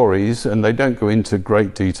the stories, and they don't go into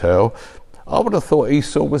great detail, I would have thought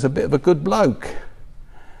Esau was a bit of a good bloke.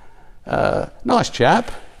 Nice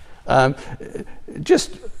chap.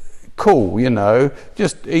 Just cool, you know,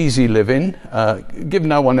 just easy living. Give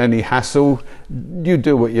no one any hassle. You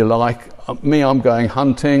do what you like. Me, I'm going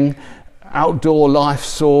hunting. Outdoor life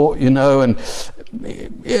sort, you know, and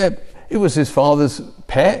yeah, it was his father's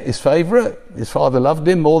pet, his favourite. His father loved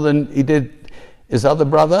him more than he did his other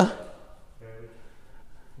brother.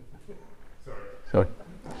 Sorry.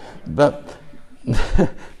 But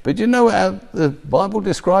you know how the Bible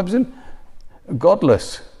describes him?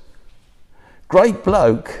 Godless. Great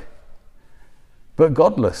bloke, but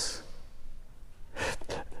godless.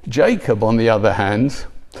 Jacob, on the other hand,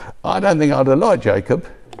 I don't think I'd have liked Jacob.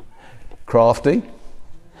 Crafty,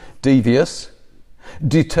 devious,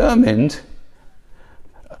 determined,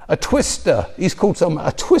 a twister. He's called someone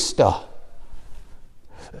a twister.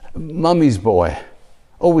 Mummy's boy,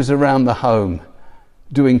 always around the home,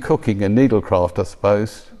 doing cooking and needlecraft, I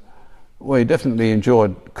suppose. Well, he definitely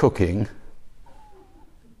enjoyed cooking.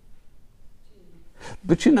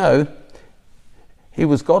 But you know, he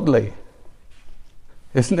was godly.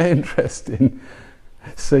 Isn't it interesting?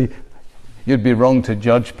 See, you'd be wrong to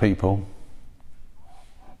judge people.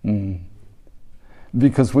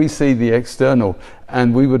 Because we see the external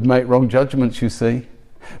and we would make wrong judgments, you see.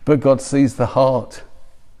 But God sees the heart.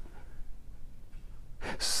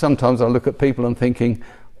 Sometimes I look at people and thinking,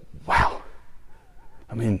 wow,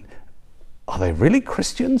 I mean, are they really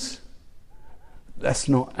Christians? That's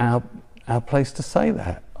not our place to say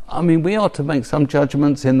that. I mean, we are to make some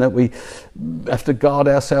judgments in that we have to guard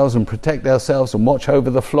ourselves and protect ourselves and watch over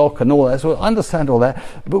the flock and all that. So I understand all that,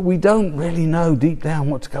 but we don't really know deep down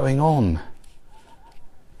what's going on.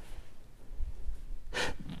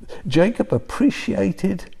 Jacob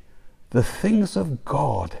appreciated the things of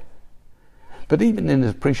God. But even in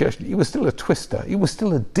his appreciation, he was still a twister. He was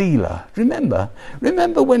still a dealer. Remember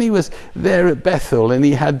when he was there at Bethel and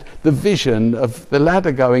he had the vision of the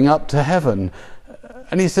ladder going up to heaven.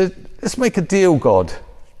 And he said, let's make a deal, God.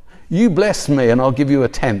 You bless me and I'll give you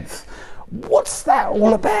 1/10. What's that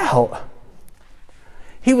all about?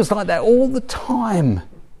 He was like that all the time.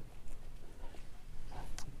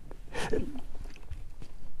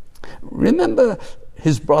 Remember,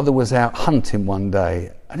 his brother was out hunting one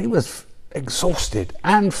day and he was exhausted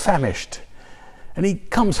and famished. And he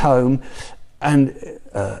comes home and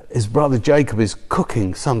his brother Jacob is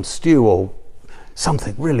cooking some stew or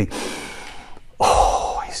something really.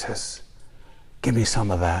 Oh, he says, give me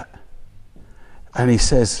some of that. And he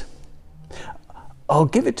says, I'll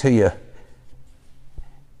give it to you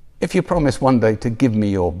if you promise one day to give me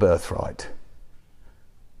your birthright.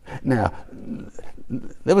 Now,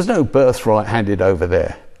 there was no birthright handed over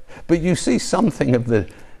there, but you see something of the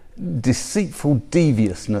deceitful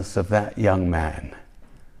deviousness of that young man.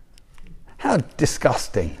 How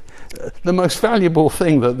disgusting. The most valuable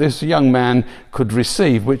thing that this young man could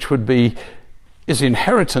receive, which would be his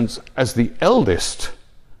inheritance as the eldest,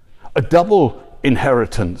 a double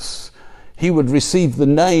inheritance. He would receive the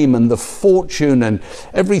name and the fortune and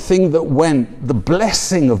everything that went, the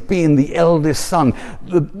blessing of being the eldest son.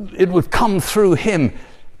 It would come through him.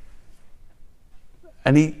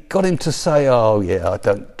 And he got him to say, oh yeah, I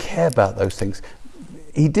don't care about those things.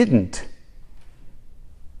 He didn't.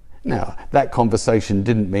 Now, that conversation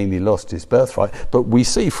didn't mean he lost his birthright, but we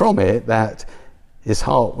see from it that his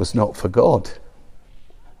heart was not for God.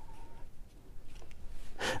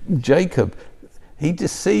 Jacob, he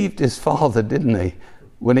deceived his father, didn't he,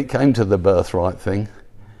 when it came to the birthright thing?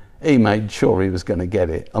 He made sure he was going to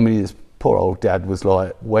get it. I mean, his poor old dad was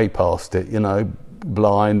like way past it,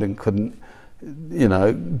 blind and couldn't,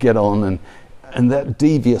 get on. And that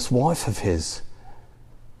devious wife of his,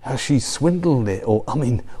 how she swindled it.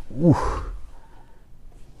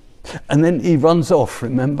 And then he runs off,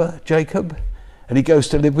 remember, Jacob? And he goes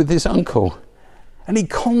to live with his uncle. And he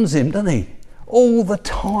cons him, doesn't he? All the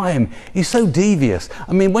time. He's so devious.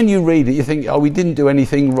 I mean, when you read it, you think, oh, he didn't do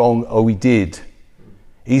anything wrong. Oh, he did.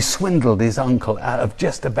 He swindled his uncle out of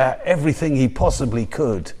just about everything he possibly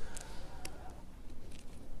could.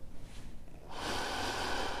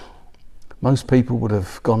 Most people would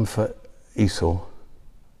have gone for Esau.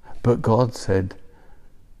 But God said,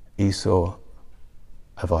 Esau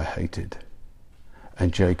have I hated,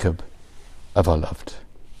 and Jacob have I loved.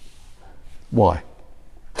 Why?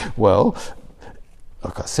 Well,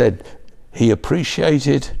 like I said, he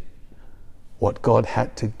appreciated what God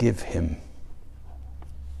had to give him.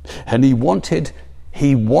 And he wanted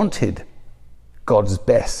God's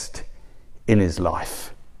best in his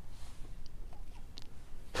life.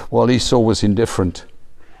 While Esau was indifferent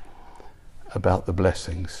about the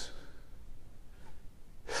blessings.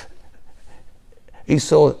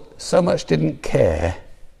 Esau so much didn't care.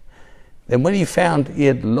 Then when he found he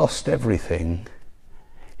had lost everything,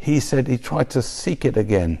 he said he tried to seek it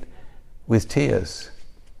again with tears.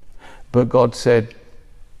 But God said,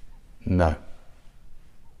 no.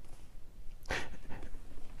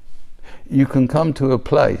 You can come to a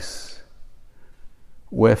place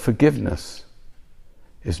where forgiveness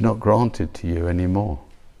is not granted to you anymore.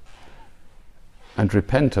 And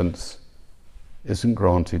repentance isn't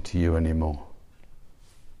granted to you anymore.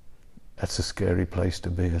 That's a scary place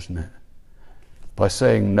to be, isn't it? By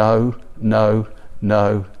saying no, no,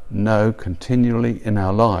 no, no continually in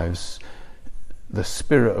our lives, the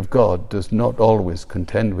Spirit of God does not always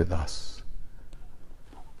contend with us.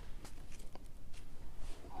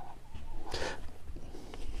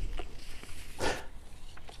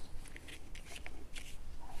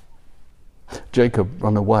 Jacob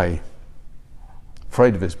ran away,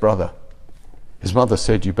 afraid of his brother. His mother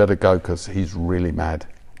said, you better go because he's really mad.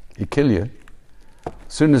 He'll kill you. As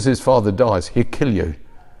soon as his father dies, he'll kill you.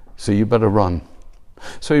 So you better run.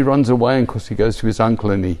 So he runs away, and of course he goes to his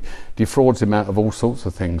uncle and he defrauds him out of all sorts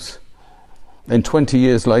of things. Then 20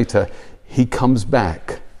 years later, he comes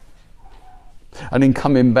back. And in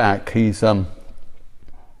coming back, he's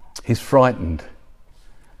frightened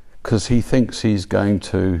because he thinks he's going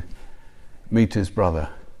to meet his brother.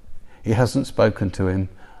 He hasn't spoken to him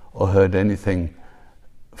or heard anything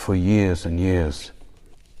for years and years.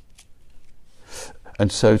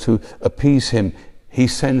 And so to appease him, he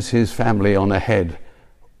sends his family on ahead,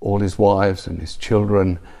 all his wives and his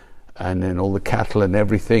children, and then all the cattle and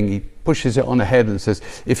everything. He pushes it on ahead and says,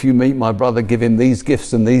 if you meet my brother, give him these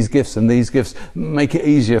gifts and these gifts and these gifts. Make it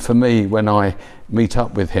easier for me when I meet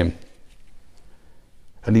up with him.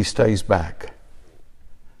 And he stays back.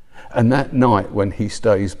 And that night when he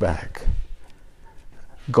stays back,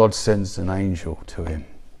 God sends an angel to him.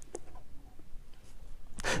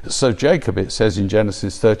 So Jacob, it says in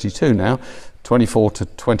Genesis 32 now, 24 to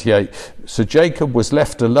 28, so Jacob was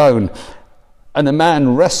left alone, and a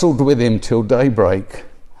man wrestled with him till daybreak.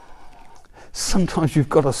 Sometimes you've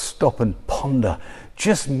got to stop and ponder.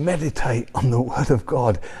 Just meditate on the word of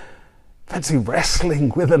God. Fancy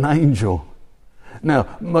wrestling with an angel.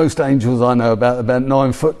 Now, most angels I know about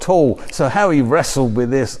 9 foot tall. So how he wrestled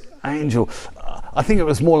with this angel, I think it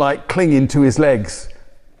was more like clinging to his legs.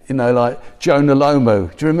 You know, like Jonah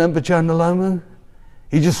Lomu. Do you remember Jonah Lomu?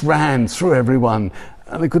 He just ran through everyone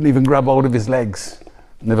and they couldn't even grab hold of his legs.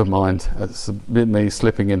 Never mind, that's a bit me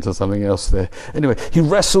slipping into something else there. Anyway, he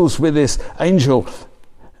wrestles with this angel.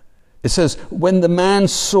 It says, when the man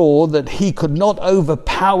saw that he could not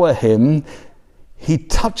overpower him, he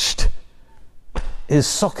touched his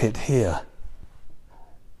socket here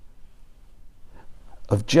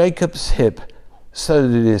of Jacob's hip, so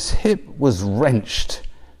that his hip was wrenched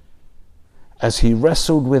as he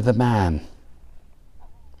wrestled with the man.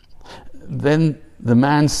 Then the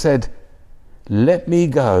man said, let me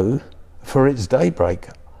go, for it's daybreak.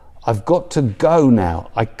 I've got to go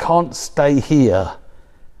now. I can't stay here.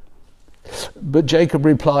 But Jacob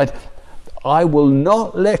replied, I will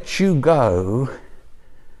not let you go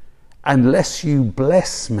unless you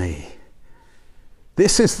bless me.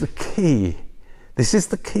 This is the key. This is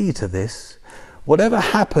the key to this. Whatever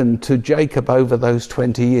happened to Jacob over those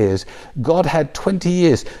 20 years, God had 20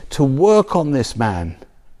 years to work on this man.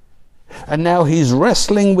 And now he's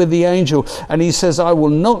wrestling with the angel and he says, I will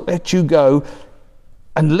not let you go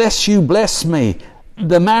unless you bless me.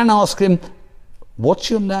 The man asked him, what's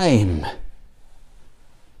your name?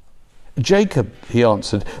 Jacob, he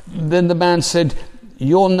answered. Then the man said,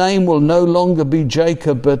 your name will no longer be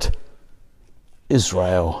Jacob, but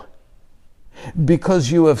Israel,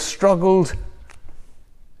 because you have struggled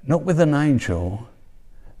not with an angel,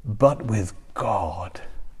 but with God.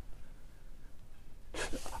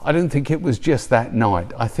 I don't think it was just that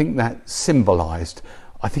night. I think it symbolized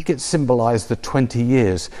the 20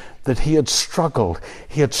 years that he had struggled.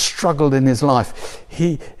 He had struggled in his life.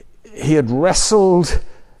 He had wrestled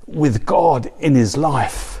with God in his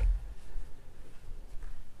life.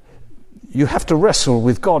 You have to wrestle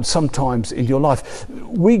with God sometimes in your life.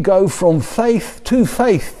 We go from faith to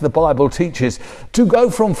faith, the Bible teaches. To go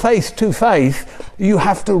from faith to faith, you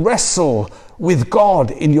have to wrestle with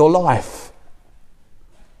God in your life.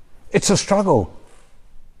 It's a struggle.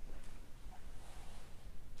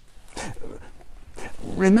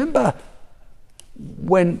 Remember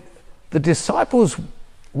when the disciples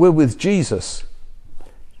were with Jesus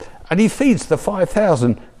and he feeds the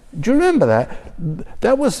 5,000. Do you remember that?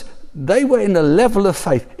 They were in a level of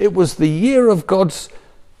faith. It was the year of God's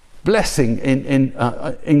blessing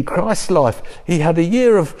in Christ's life. He had a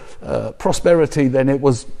year of prosperity, then it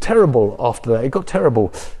was terrible after that. It got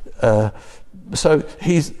terrible. So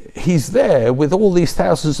he's there with all these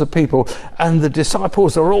thousands of people, and the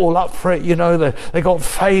disciples are all up for it. You know, they got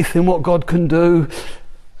faith in what God can do,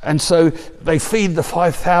 and so they feed the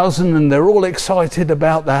 5,000, and they're all excited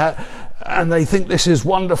about that, and they think this is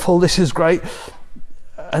wonderful, this is great.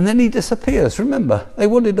 And then he disappears. Remember, they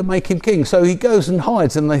wanted to make him king, so he goes and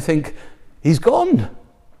hides, and they think he's gone.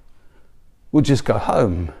 We'll just go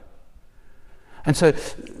home. And so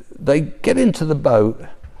they get into the boat.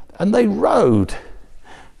 And they rowed.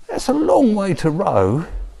 That's a long way to row.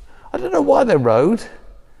 I don't know why they rowed.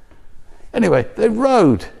 Anyway, they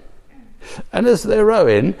rowed. And as they're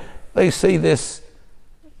rowing, they see this,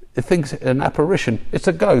 it thinks an apparition. It's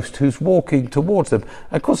a ghost who's walking towards them.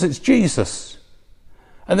 Of course, it's Jesus.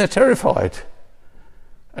 And they're terrified.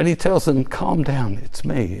 And he tells them, calm down, it's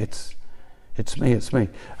me, it's me, it's me.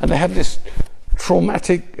 And they have this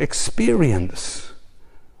traumatic experience.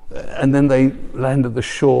 And then they land at the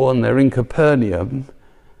shore and they're in Capernaum.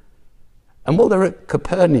 And while they're at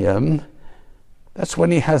Capernaum, that's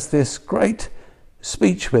when he has this great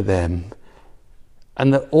speech with them.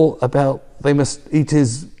 And they're all about, they must eat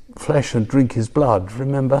his flesh and drink his blood,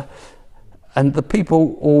 remember? And the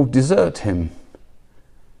people all desert him.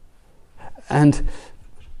 And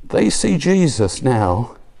they see Jesus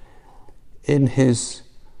now in his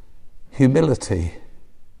humility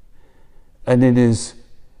and in his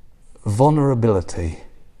vulnerability.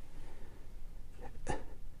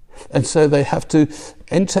 And so they have to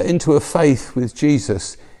enter into a faith with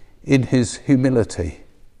Jesus in his humility.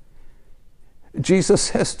 Jesus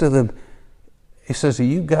says to them, he says, are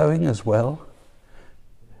you going as well?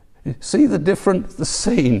 See the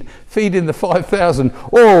scene, feeding the 5,000,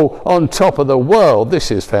 all on top of the world. This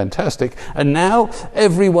is fantastic. And now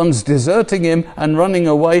everyone's deserting him and running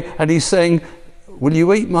away, and he's saying, will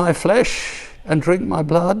you eat my flesh and drink my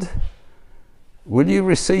blood? Will you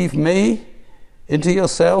receive me into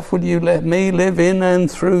yourself? Will you let me live in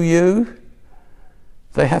and through you?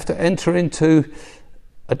 They have to enter into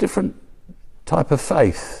a different type of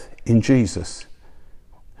faith in Jesus.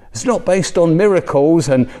 It's not based on miracles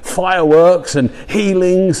and fireworks and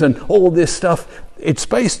healings and all this stuff. It's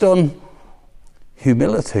based on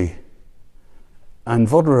humility and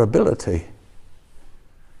vulnerability.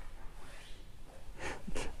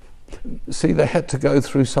 See, they had to go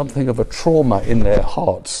through something of a trauma in their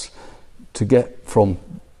hearts to get from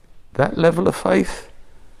that level of faith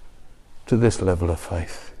to this level of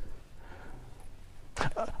faith.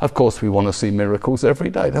 Of course, we want to see miracles every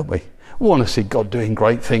day, don't we? We want to see God doing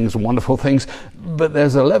great things and wonderful things, but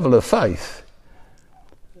there's a level of faith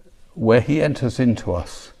where he enters into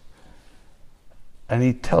us and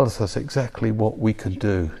he tells us exactly what we can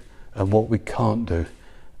do and what we can't do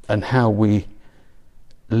and how we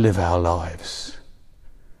live our lives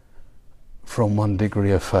from one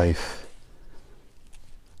degree of faith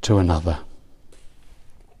to another.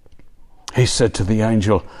 He said to the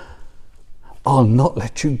angel, I'll not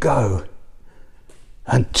let you go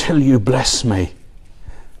until you bless me.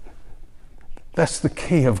 That's the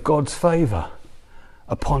key of God's favour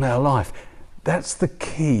upon our life. That's the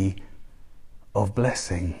key of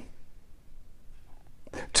blessing.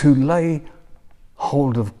 To lay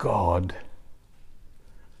hold of God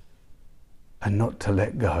and not to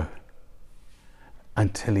let go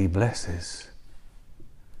until he blesses.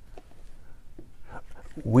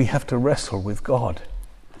 We have to wrestle with God.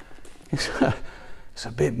 It's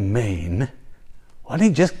a bit mean. Why don't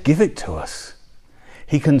he just give it to us?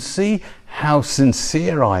 He can see how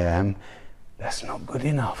sincere I am. That's not good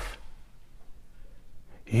enough.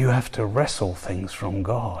 You have to wrestle things from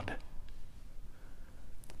God.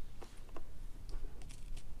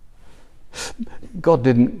 God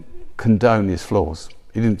didn't condone his flaws.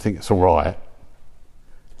 He didn't think it's all right.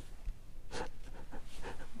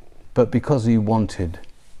 But because he wanted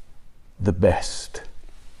the best,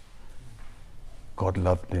 God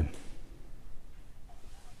loved him.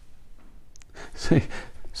 See,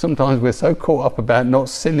 sometimes we're so caught up about not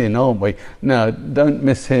sinning, aren't we? No, don't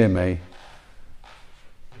mishear me.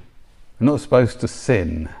 We're not supposed to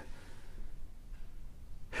sin.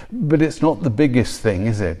 But it's not the biggest thing,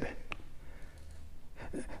 is it?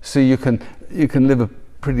 See, you can live a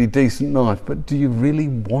pretty decent life, but do you really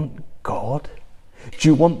want God? Do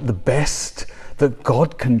you want the best that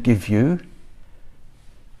God can give you?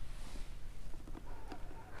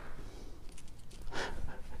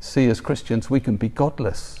 See, as Christians, we can be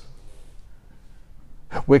godless.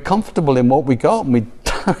 We're comfortable in what we got, and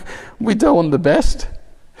we don't want the best.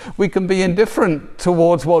 We can be indifferent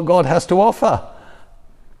towards what God has to offer.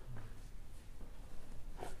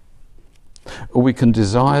 Or we can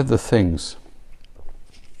desire the things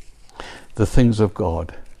of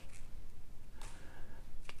God,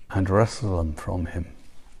 and wrestle them from him.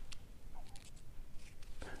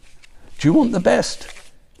 Do you want the best?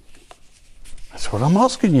 That's what I'm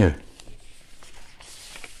asking you.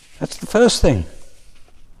 That's the first thing.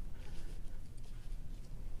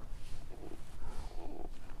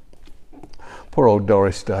 Poor old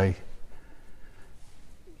Doris Day.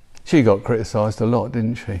 She got criticised a lot,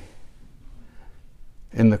 didn't she?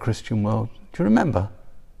 In the Christian world. Do you remember?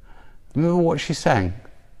 Remember what she sang?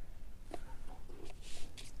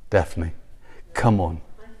 Daphne, come on.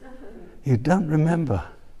 You don't remember?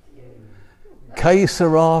 Que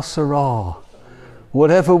sera, sera.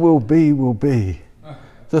 Whatever will be, will be.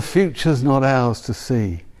 The future's not ours to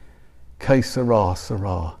see. Que sera,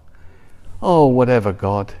 sera. Oh, whatever,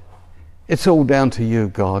 God. It's all down to you,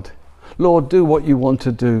 God. Lord, do what you want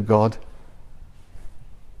to do, God.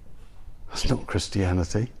 That's not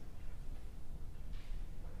Christianity.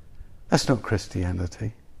 That's not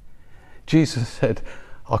Christianity. Jesus said,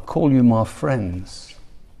 I call you my friends.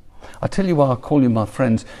 I tell you why I call you my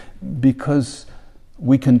friends, because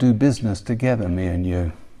we can do business together, me and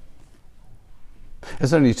you.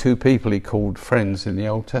 There's only two people he called friends in the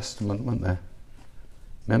Old Testament, weren't there?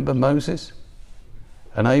 Remember Moses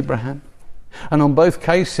and Abraham? And on both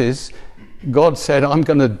cases, God said, I'm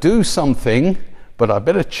going to do something, but I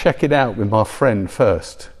better check it out with my friend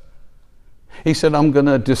first. He said, I'm going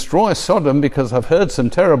to destroy Sodom because I've heard some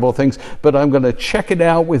terrible things, but I'm going to check it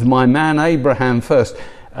out with my man Abraham first.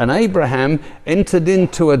 And Abraham entered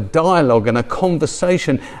into a dialogue and a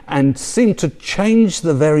conversation and seemed to change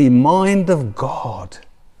the very mind of God.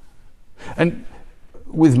 And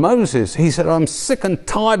with Moses, he said, I'm sick and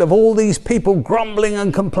tired of all these people grumbling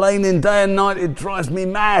and complaining day and night. It drives me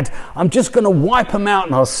mad. I'm just going to wipe them out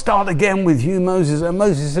and I'll start again with you, Moses. And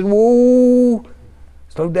Moses said, whoa,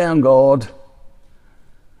 slow down, God.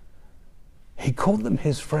 He called them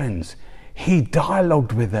his friends. He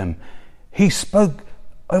dialogued with them. He spoke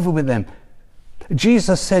over with them.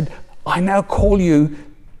 Jesus said, I now call you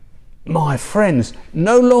my friends,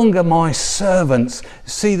 no longer my servants.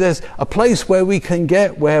 See, there's a place where we can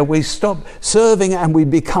get where we stop serving and we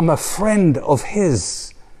become a friend of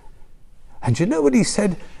his. And you know what he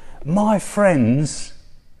said? My friends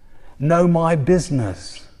know my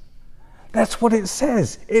business. That's what it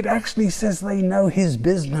says. It actually says they know his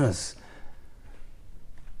business.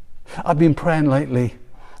 I've been praying lately,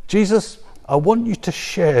 Jesus, I want you to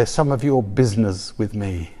share some of your business with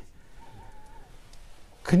me.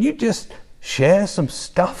 Can you just share some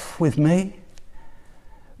stuff with me?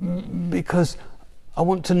 Because I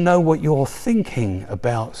want to know what you're thinking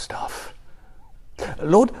about stuff.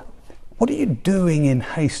 Lord, what are you doing in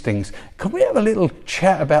Hastings? Can we have a little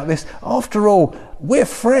chat about this? After all, we're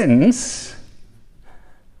friends.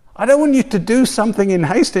 I don't want you to do something in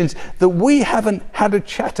Hastings that we haven't had a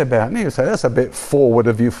chat about. And you say, that's a bit forward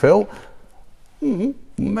of you, Phil.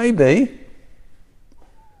 Maybe.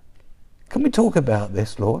 Can we talk about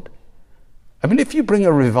this, Lord? I mean, if you bring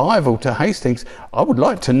a revival to Hastings, I would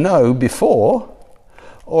like to know before.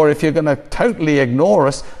 Or if you're going to totally ignore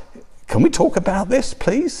us, can we talk about this,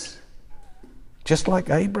 please? Just like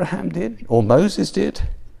Abraham did, or Moses did.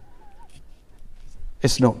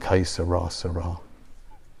 It's not que sera, sera.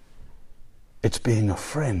 It's being a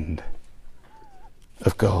friend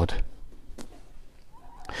of God.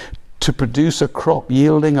 To produce a crop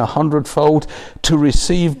yielding 100-fold, to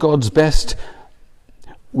receive God's best,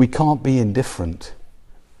 we can't be indifferent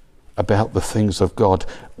about the things of God.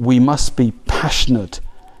 We must be passionate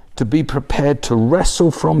to be prepared to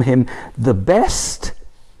wrestle from him the best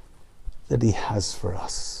that he has for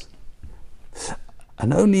us.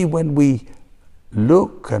 And only when we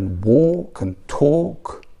look and walk and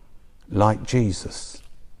talk like Jesus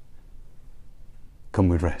can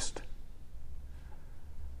we rest.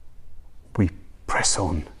 We press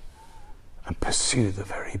on and pursue the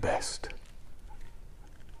very best.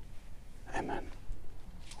 Amen.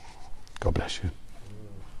 God bless you.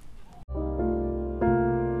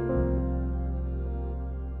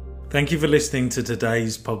 Thank you for listening to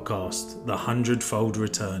today's podcast, The 100-Fold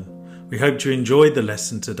Return. We hope you enjoyed the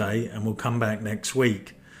lesson today and will come back next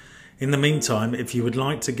week. In the meantime, if you would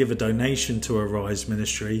like to give a donation to Arise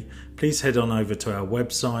Ministry, please head on over to our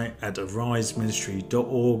website at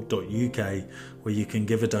ariseministry.org.uk, where you can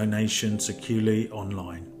give a donation securely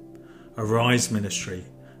online. Arise Ministry,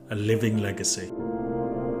 a living legacy.